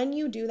when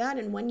you do that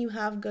and when you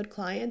have good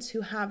clients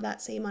who have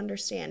that same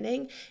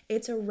understanding,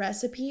 it's a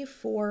recipe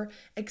for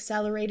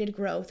accelerated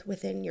growth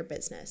within your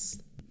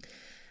business.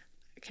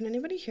 Can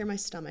anybody hear my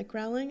stomach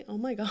growling? Oh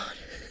my God.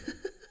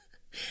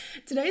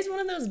 Today's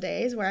one of those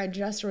days where I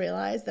just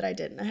realized that I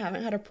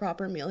haven't had a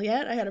proper meal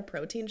yet. I had a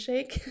protein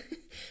shake.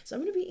 So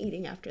I'm going to be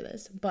eating after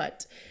this.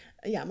 But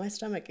yeah, my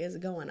stomach is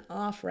going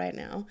off right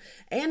now.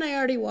 And I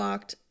already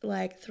walked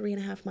like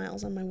 3.5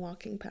 miles on my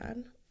walking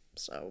pad.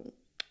 So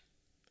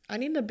I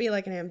need to be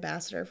like an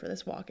ambassador for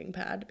this walking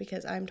pad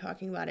because I'm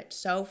talking about it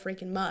so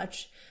freaking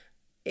much.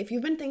 If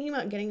you've been thinking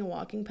about getting a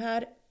walking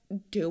pad,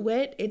 do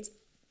it. It's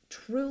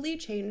truly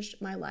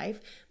changed my life.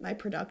 My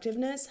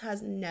productiveness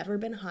has never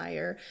been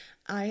higher.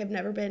 I have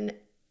never been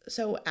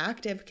so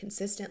active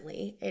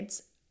consistently.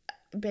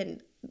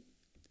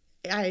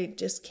 I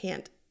just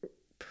can't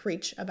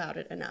preach about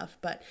it enough,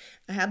 but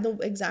I have the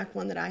exact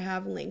one that I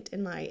have linked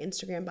in my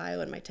Instagram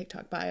bio and my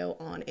TikTok bio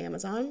on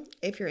Amazon.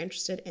 If you're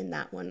interested in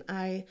that one,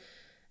 I'm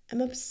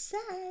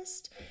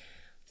obsessed.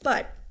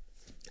 But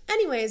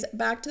anyways,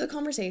 back to the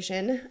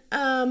conversation.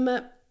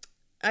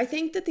 I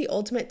think that the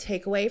ultimate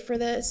takeaway for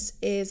this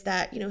is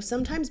that,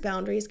 sometimes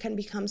boundaries can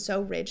become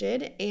so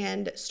rigid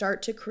and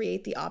start to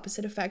create the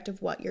opposite effect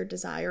of what you're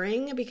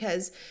desiring,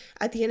 because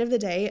at the end of the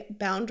day,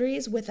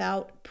 boundaries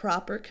without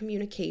proper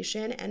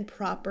communication and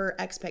proper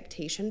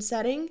expectation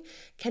setting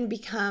can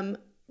become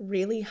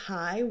really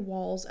high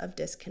walls of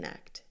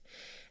disconnect.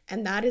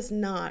 And that is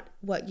not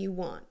what you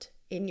want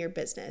in your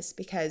business,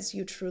 because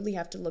you truly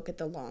have to look at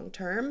the long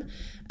term.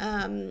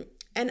 And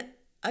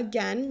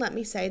again, let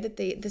me say that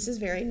this is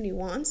very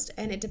nuanced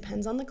and it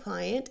depends on the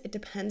client. It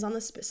depends on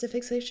the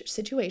specific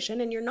situation,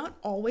 and you're not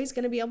always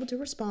going to be able to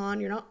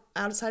respond. You're not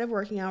outside of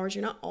working hours.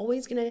 You're not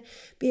always going to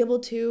be able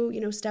to,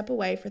 step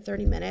away for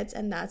 30 minutes,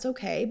 and that's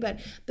okay. But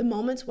the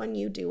moments when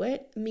you do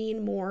it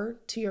mean more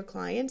to your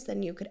clients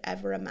than you could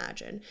ever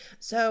imagine.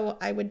 So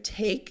I would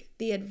take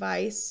the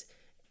advice.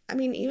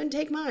 Even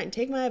take my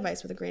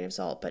advice with a grain of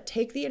salt, but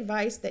take the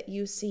advice that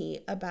you see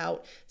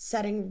about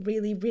setting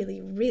really, really,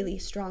 really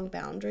strong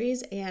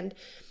boundaries and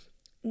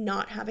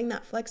not having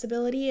that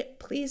flexibility.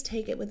 Please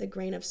take it with a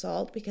grain of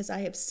salt, because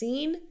I have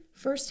seen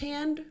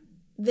firsthand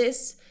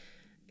this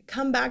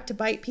come back to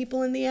bite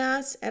people in the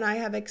ass, and I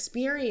have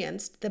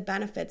experienced the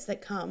benefits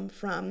that come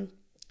from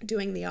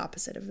doing the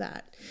opposite of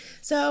that.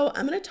 So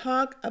I'm going to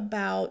talk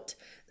about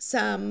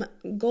some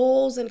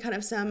goals and kind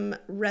of some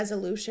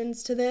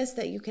resolutions to this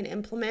that you can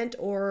implement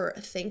or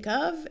think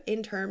of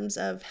in terms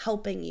of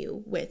helping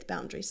you with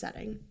boundary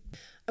setting.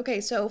 Okay,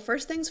 so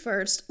first things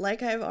first,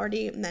 like I've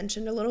already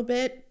mentioned a little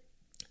bit,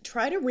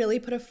 try to really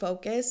put a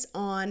focus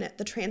on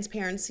the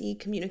transparency,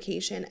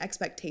 communication,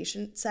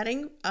 expectation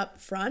setting up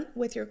front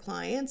with your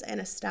clients and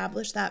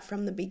establish that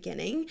from the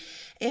beginning,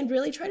 and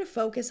really try to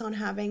focus on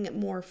having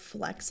more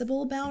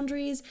flexible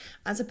boundaries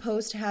as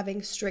opposed to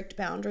having strict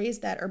boundaries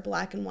that are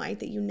black and white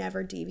that you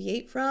never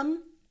deviate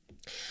from.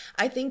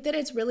 I think that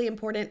it's really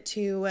important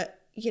to,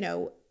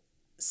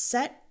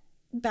 set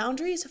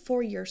boundaries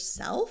for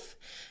yourself.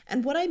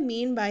 And what I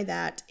mean by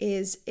that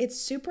is it's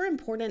super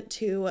important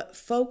to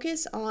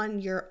focus on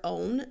your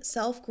own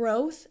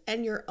self-growth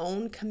and your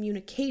own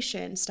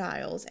communication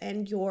styles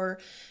and your,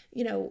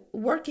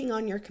 working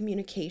on your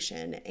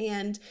communication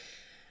and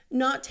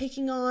not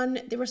taking on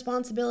the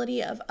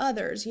responsibility of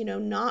others,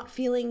 not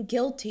feeling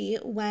guilty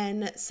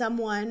when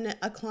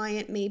a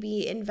client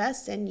maybe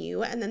invests in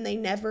you and then they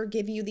never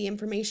give you the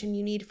information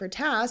you need for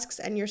tasks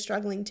and you're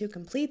struggling to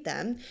complete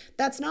them.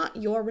 That's not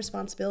your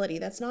responsibility.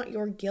 That's not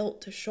your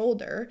guilt to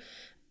shoulder.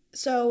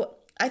 So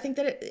I think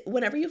that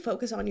whenever you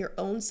focus on your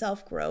own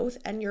self-growth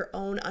and your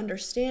own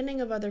understanding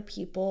of other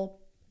people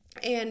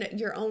and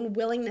your own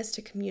willingness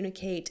to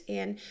communicate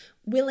and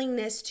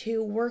willingness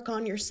to work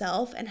on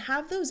yourself and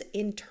have those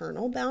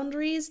internal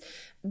boundaries,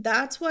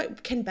 that's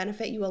what can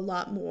benefit you a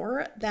lot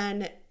more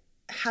than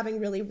having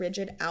really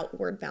rigid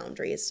outward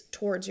boundaries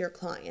towards your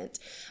client.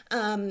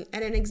 And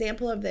an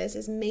example of this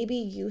is maybe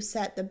you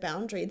set the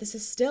boundary. This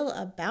is still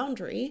a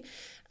boundary.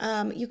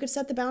 You could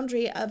set the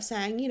boundary of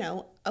saying,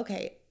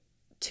 okay,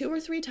 2 or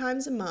 3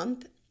 times a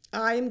month,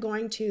 I am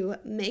going to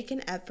make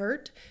an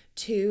effort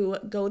to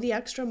go the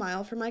extra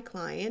mile for my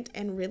client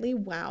and really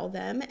wow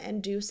them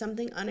and do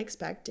something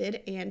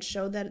unexpected and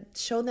show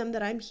them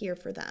that I'm here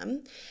for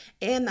them.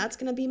 And that's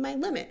going to be my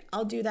limit.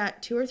 I'll do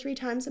that 2 or 3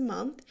 times a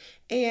month.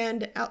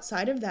 And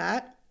outside of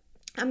that,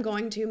 I'm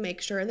going to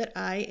make sure that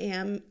I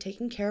am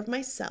taking care of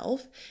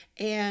myself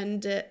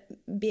and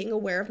being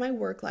aware of my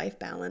work-life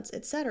balance,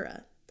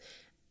 etc.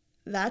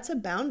 That's a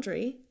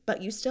boundary,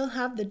 but you still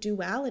have the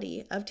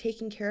duality of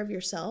taking care of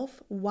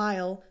yourself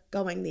while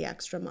going the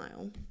extra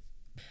mile.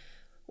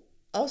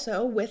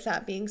 Also, with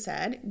that being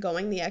said,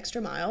 going the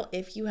extra mile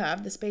if you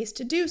have the space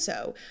to do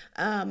so.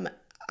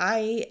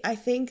 I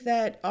think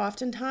that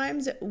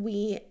oftentimes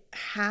we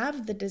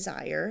have the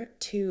desire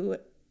to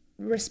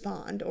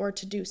respond or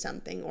to do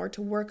something or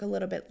to work a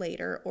little bit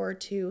later or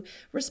to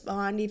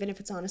respond even if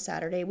it's on a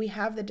Saturday. We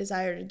have the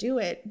desire to do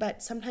it,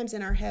 but sometimes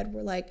in our head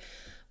we're like,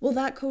 well,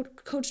 that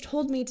coach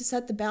told me to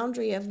set the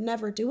boundary of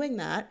never doing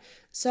that,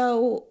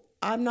 so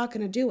I'm not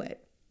going to do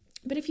it.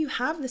 But if you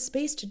have the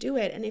space to do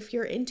it, and if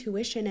your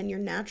intuition and you're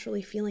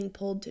naturally feeling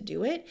pulled to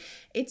do it,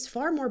 it's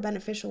far more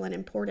beneficial and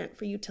important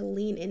for you to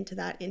lean into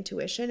that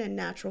intuition and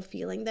natural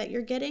feeling that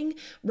you're getting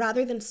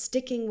rather than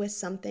sticking with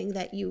something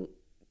that you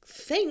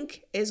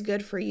think is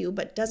good for you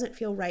but doesn't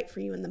feel right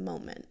for you in the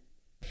moment.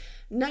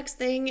 Next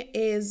thing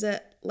is,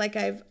 like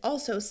I've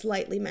also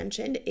slightly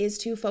mentioned, is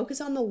to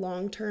focus on the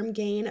long-term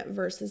gain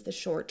versus the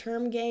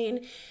short-term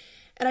gain.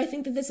 And I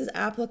think that this is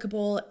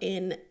applicable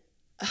in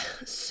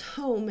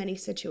so many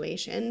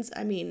situations.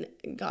 I mean,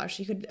 gosh,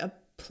 you could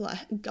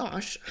apply,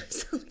 gosh, I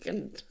sound like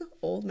an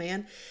old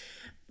man.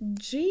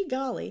 Gee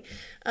golly.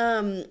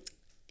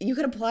 You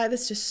could apply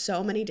this to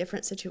so many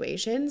different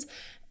situations.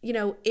 You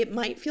know, it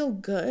might feel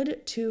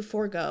good to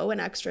forego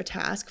an extra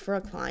task for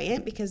a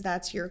client because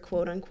that's your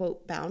quote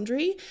unquote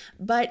boundary,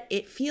 but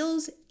it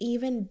feels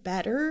even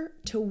better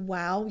to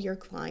wow your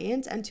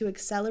clients and to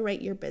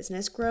accelerate your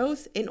business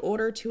growth in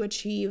order to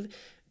achieve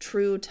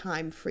true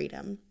time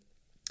freedom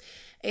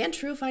and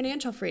true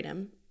financial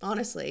freedom.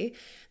 Honestly,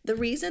 the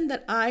reason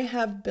that I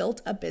have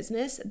built a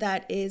business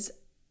that is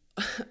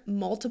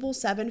multiple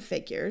 7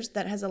 figures,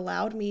 that has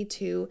allowed me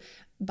to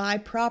buy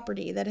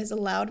property, that has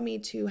allowed me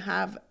to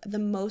have the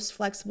most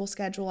flexible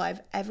schedule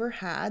I've ever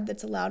had,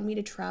 that's allowed me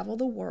to travel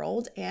the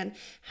world and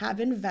have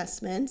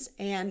investments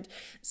and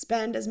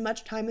spend as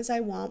much time as I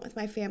want with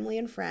my family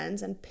and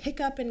friends and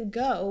pick up and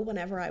go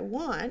whenever I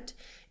want,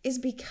 is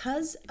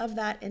because of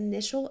that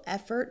initial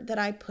effort that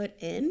I put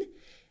in,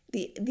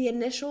 the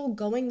initial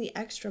going the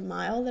extra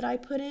mile that I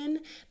put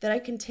in, that I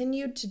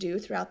continued to do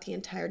throughout the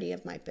entirety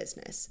of my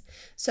business.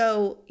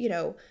 So, you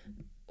know,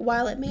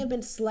 while it may have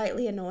been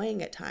slightly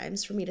annoying at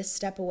times for me to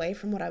step away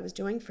from what I was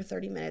doing for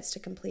 30 minutes to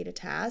complete a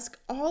task,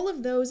 all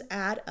of those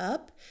add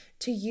up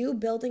to you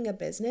building a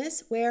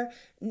business where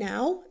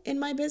now in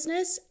my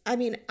business, I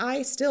mean,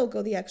 I still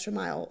go the extra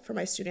mile for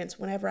my students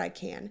whenever I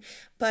can.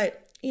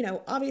 But, you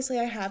know, obviously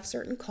I have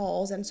certain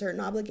calls and certain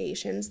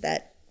obligations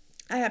that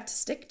I have to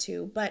stick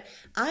to, but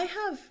I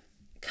have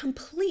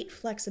complete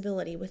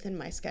flexibility within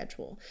my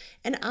schedule,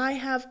 and I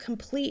have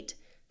complete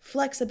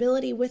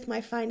flexibility with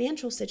my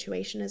financial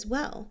situation as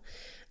well.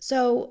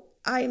 So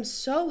I am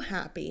so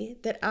happy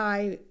that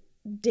I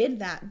did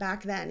that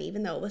back then,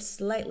 even though it was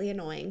slightly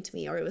annoying to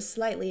me, or it was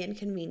slightly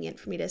inconvenient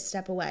for me to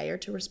step away or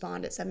to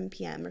respond at 7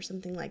 p.m. or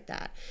something like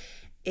that.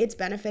 It's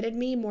benefited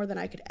me more than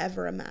I could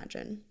ever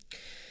imagine.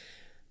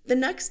 The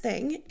next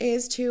thing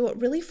is to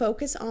really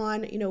focus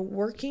on, you know,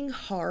 working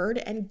hard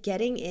and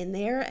getting in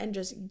there and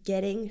just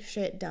getting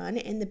shit done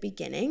in the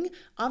beginning.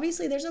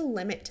 Obviously, there's a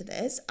limit to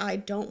this. I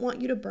don't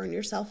want you to burn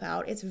yourself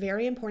out. It's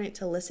very important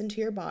to listen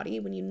to your body.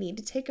 When you need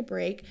to take a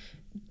break,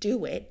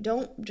 do it.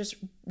 Don't just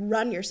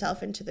run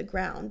yourself into the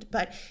ground.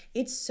 But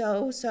it's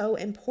so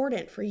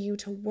important for you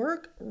to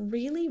work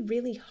really,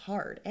 really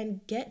hard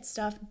and get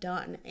stuff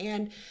done.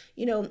 And,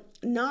 you know,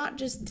 not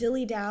just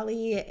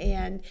dilly-dally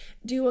and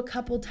do a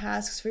couple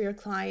tasks for your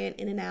client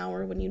in an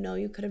hour when you know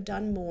you could have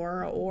done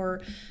more,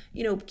 or,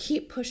 you know,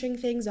 keep pushing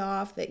things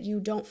off that you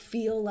don't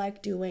feel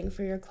like doing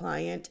for your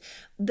client.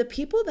 The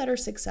people that are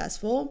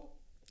successful,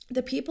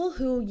 the people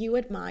who you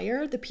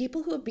admire, the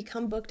people who have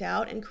become booked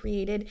out and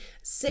created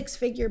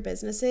 6-figure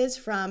businesses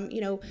from, you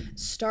know,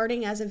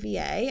 starting as a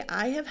VA.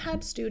 I have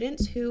had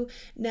students who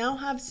now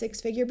have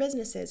 6-figure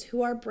businesses,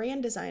 who are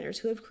brand designers,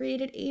 who have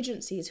created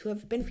agencies, who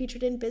have been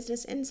featured in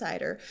Business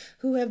Insider,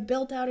 who have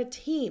built out a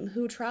team,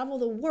 who travel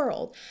the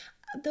world.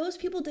 Those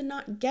people did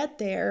not get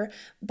there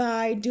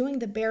by doing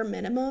the bare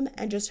minimum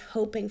and just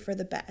hoping for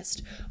the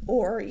best,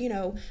 or, you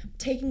know,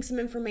 taking some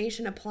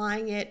information,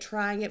 applying it,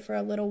 trying it for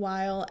a little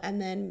while,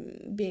 and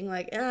then being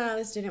like,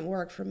 this didn't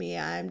work for me.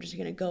 I'm just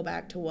going to go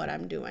back to what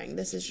I'm doing.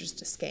 This is just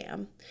a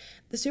scam.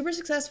 The super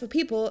successful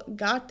people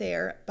got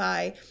there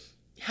by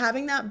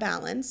having that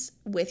balance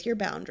with your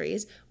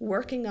boundaries,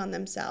 working on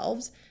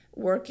themselves,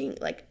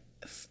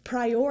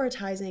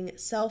 prioritizing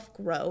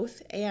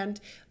self-growth and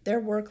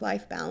their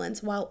work-life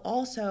balance, while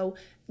also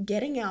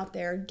getting out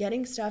there,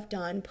 getting stuff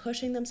done,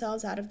 pushing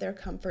themselves out of their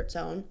comfort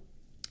zone.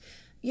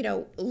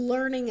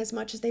 learning as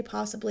much as they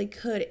possibly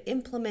could,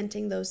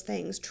 implementing those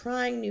things,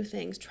 trying new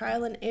things,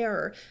 trial and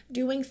error,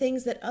 doing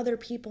things that other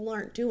people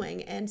aren't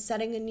doing, and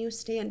setting a new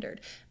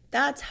standard.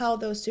 That's how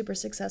those super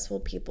successful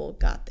people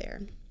got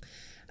there.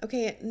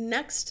 Okay,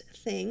 next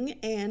thing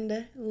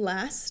and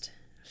last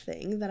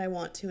thing that I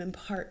want to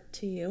impart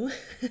to you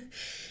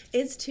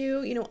is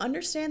to,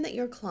 understand that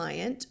your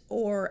client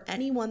or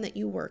anyone that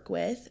you work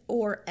with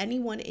or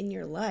anyone in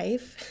your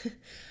life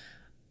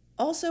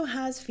also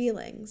has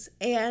feelings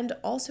and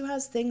also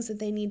has things that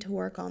they need to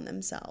work on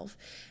themselves.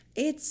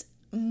 It's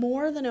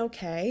more than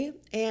okay,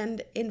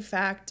 and in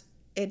fact,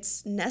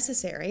 it's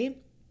necessary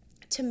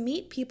to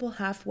meet people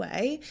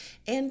halfway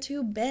and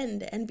to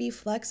bend and be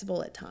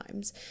flexible at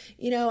times.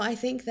 I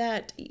think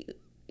that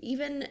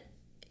even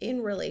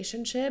in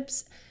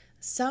relationships,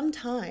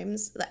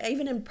 sometimes,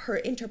 even in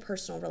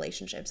interpersonal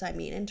relationships,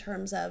 in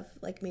terms of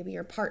like maybe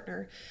your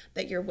partner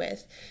that you're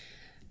with,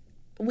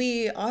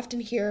 we often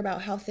hear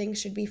about how things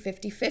should be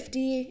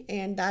 50-50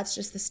 and that's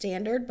just the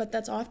standard, but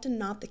that's often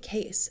not the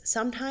case.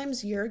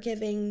 Sometimes you're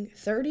giving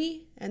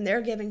 30 and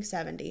they're giving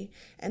 70,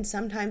 and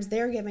sometimes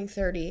they're giving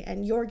 30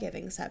 and you're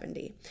giving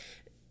 70.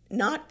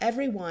 Not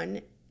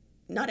everyone's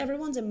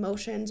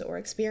emotions or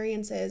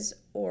experiences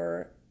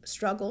or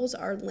struggles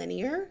are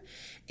linear,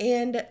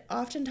 and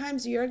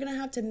oftentimes you're going to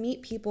have to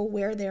meet people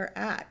where they're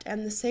at.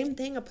 And the same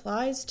thing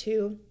applies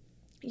to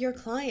your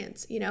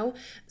clients.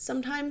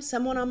 Sometimes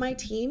someone on my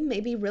team may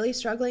be really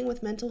struggling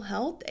with mental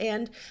health,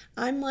 and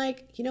I'm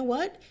like, you know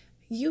what?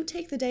 You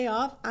take the day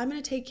off. I'm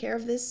going to take care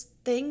of this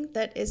thing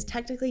that is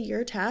technically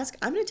your task.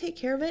 I'm going to take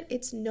care of it.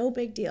 It's no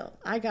big deal.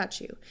 I got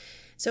you.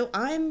 So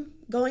I'm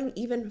going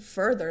even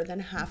further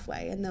than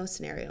halfway in those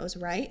scenarios,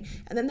 right?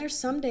 And then there's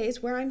some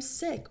days where I'm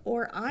sick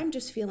or I'm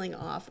just feeling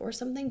off or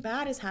something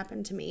bad has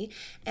happened to me.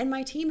 And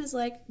my team is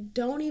like,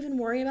 don't even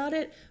worry about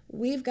it.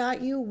 We've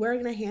got you. We're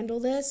going to handle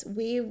this.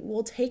 We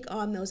will take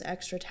on those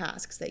extra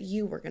tasks that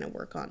you were going to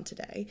work on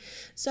today.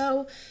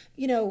 So,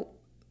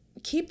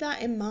 keep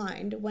that in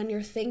mind when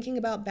you're thinking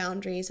about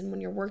boundaries and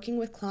when you're working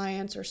with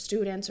clients or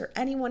students or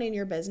anyone in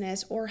your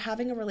business or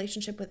having a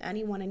relationship with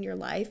anyone in your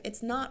life.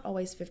 It's not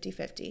always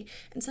 50-50.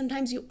 And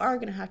sometimes you are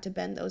going to have to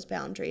bend those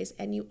boundaries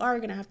and you are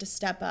going to have to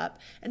step up.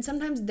 And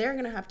sometimes they're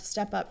going to have to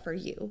step up for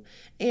you.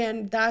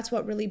 And that's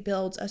what really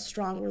builds a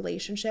strong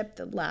relationship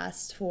that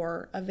lasts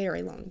for a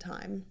very long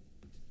time.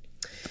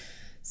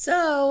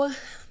 So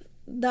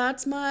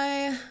that's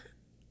my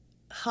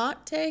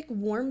hot take,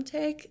 warm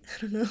take,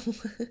 I don't know,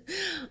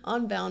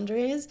 on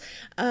boundaries.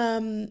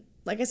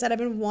 Like I said, I've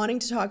been wanting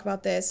to talk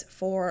about this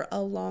for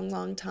a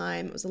long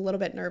time. I was a little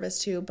bit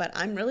nervous too, but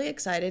I'm really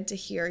excited to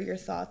hear your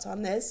thoughts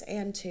on this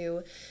and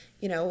to,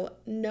 know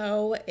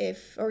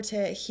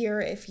to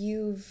hear if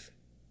you've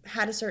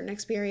had a certain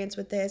experience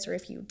with this, or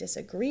if you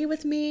disagree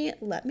with me,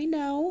 let me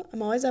know.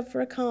 I'm always up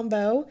for a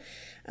combo.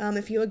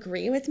 If you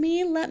agree with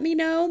me, let me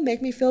know.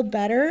 Make me feel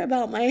better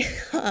about my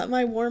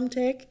my warm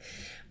take.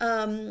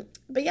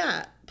 But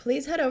yeah,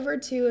 please head over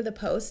to the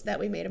post that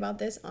we made about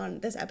this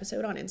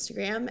episode on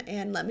Instagram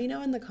and let me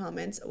know in the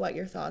comments what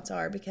your thoughts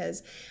are,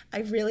 because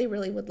I really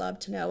would love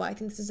to know. I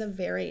think this is a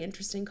very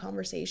interesting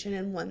conversation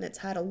and one that's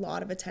had a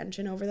lot of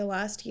attention over the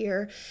last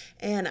year,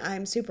 and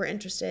I'm super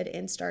interested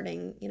in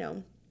starting,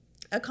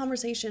 a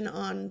conversation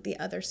on the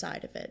other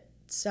side of it.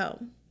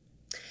 So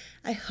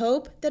I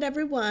hope that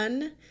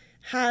everyone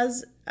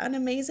has an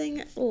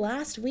amazing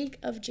last week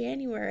of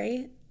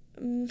January.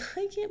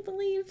 I can't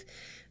believe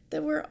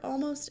that we're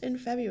almost in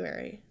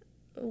February.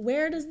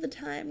 Where does the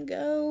time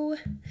go?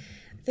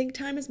 I think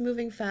time is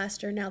moving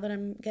faster now that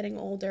I'm getting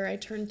older. I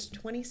turned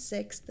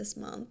 26 this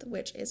month,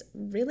 which is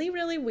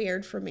really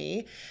weird for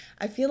me.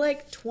 I feel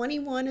like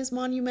 21 is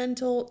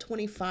monumental,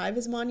 25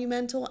 is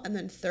monumental, and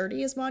then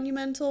 30 is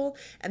monumental.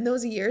 And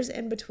those years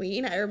in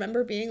between, I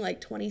remember being like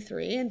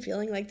 23 and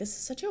feeling like this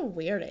is such a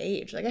weird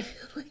age. Like I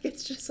feel like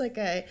it's just like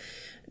I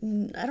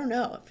don't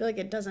know. I feel like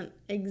it doesn't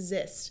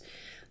exist.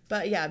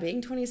 But yeah,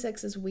 being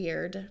 26 is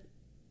weird,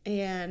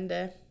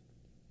 and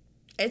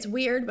it's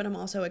weird, but I'm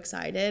also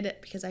excited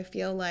because I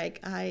feel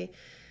like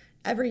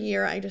every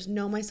year I just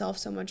know myself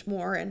so much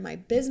more, and my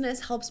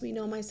business helps me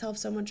know myself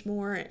so much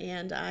more,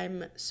 and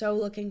I'm so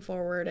looking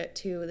forward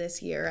to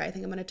this year. I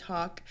think I'm going to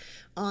talk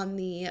on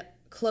the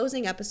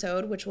closing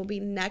episode, which will be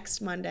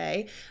next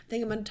Monday. I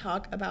think I'm going to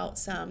talk about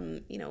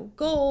some,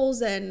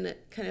 goals and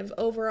kind of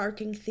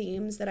overarching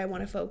themes that I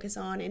want to focus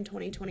on in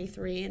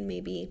 2023 and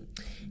maybe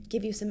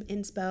give you some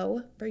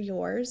inspo for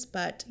yours.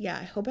 But yeah,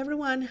 I hope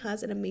everyone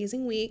has an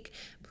amazing week.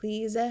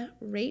 Please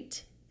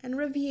rate and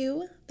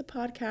review the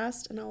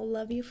podcast, and I'll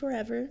love you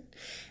forever.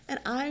 And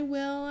I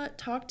will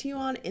talk to you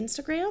on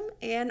Instagram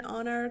and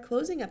on our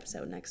closing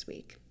episode next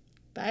week.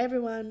 Bye,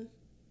 everyone.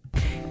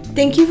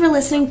 Thank you for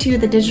listening to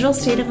the Digital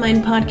State of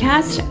Mind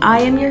podcast. I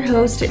am your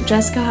host,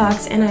 Jessica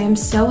Hawks, and I am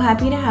so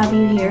happy to have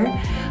you here.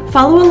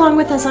 Follow along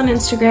with us on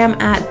Instagram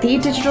at The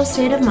Digital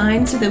State of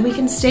Mind so that we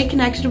can stay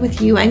connected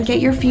with you and get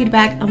your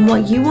feedback on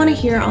what you want to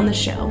hear on the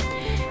show.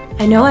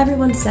 I know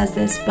everyone says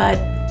this, but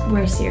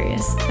we're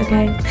serious,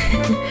 okay?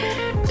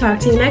 Talk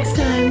to you next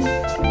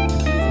time.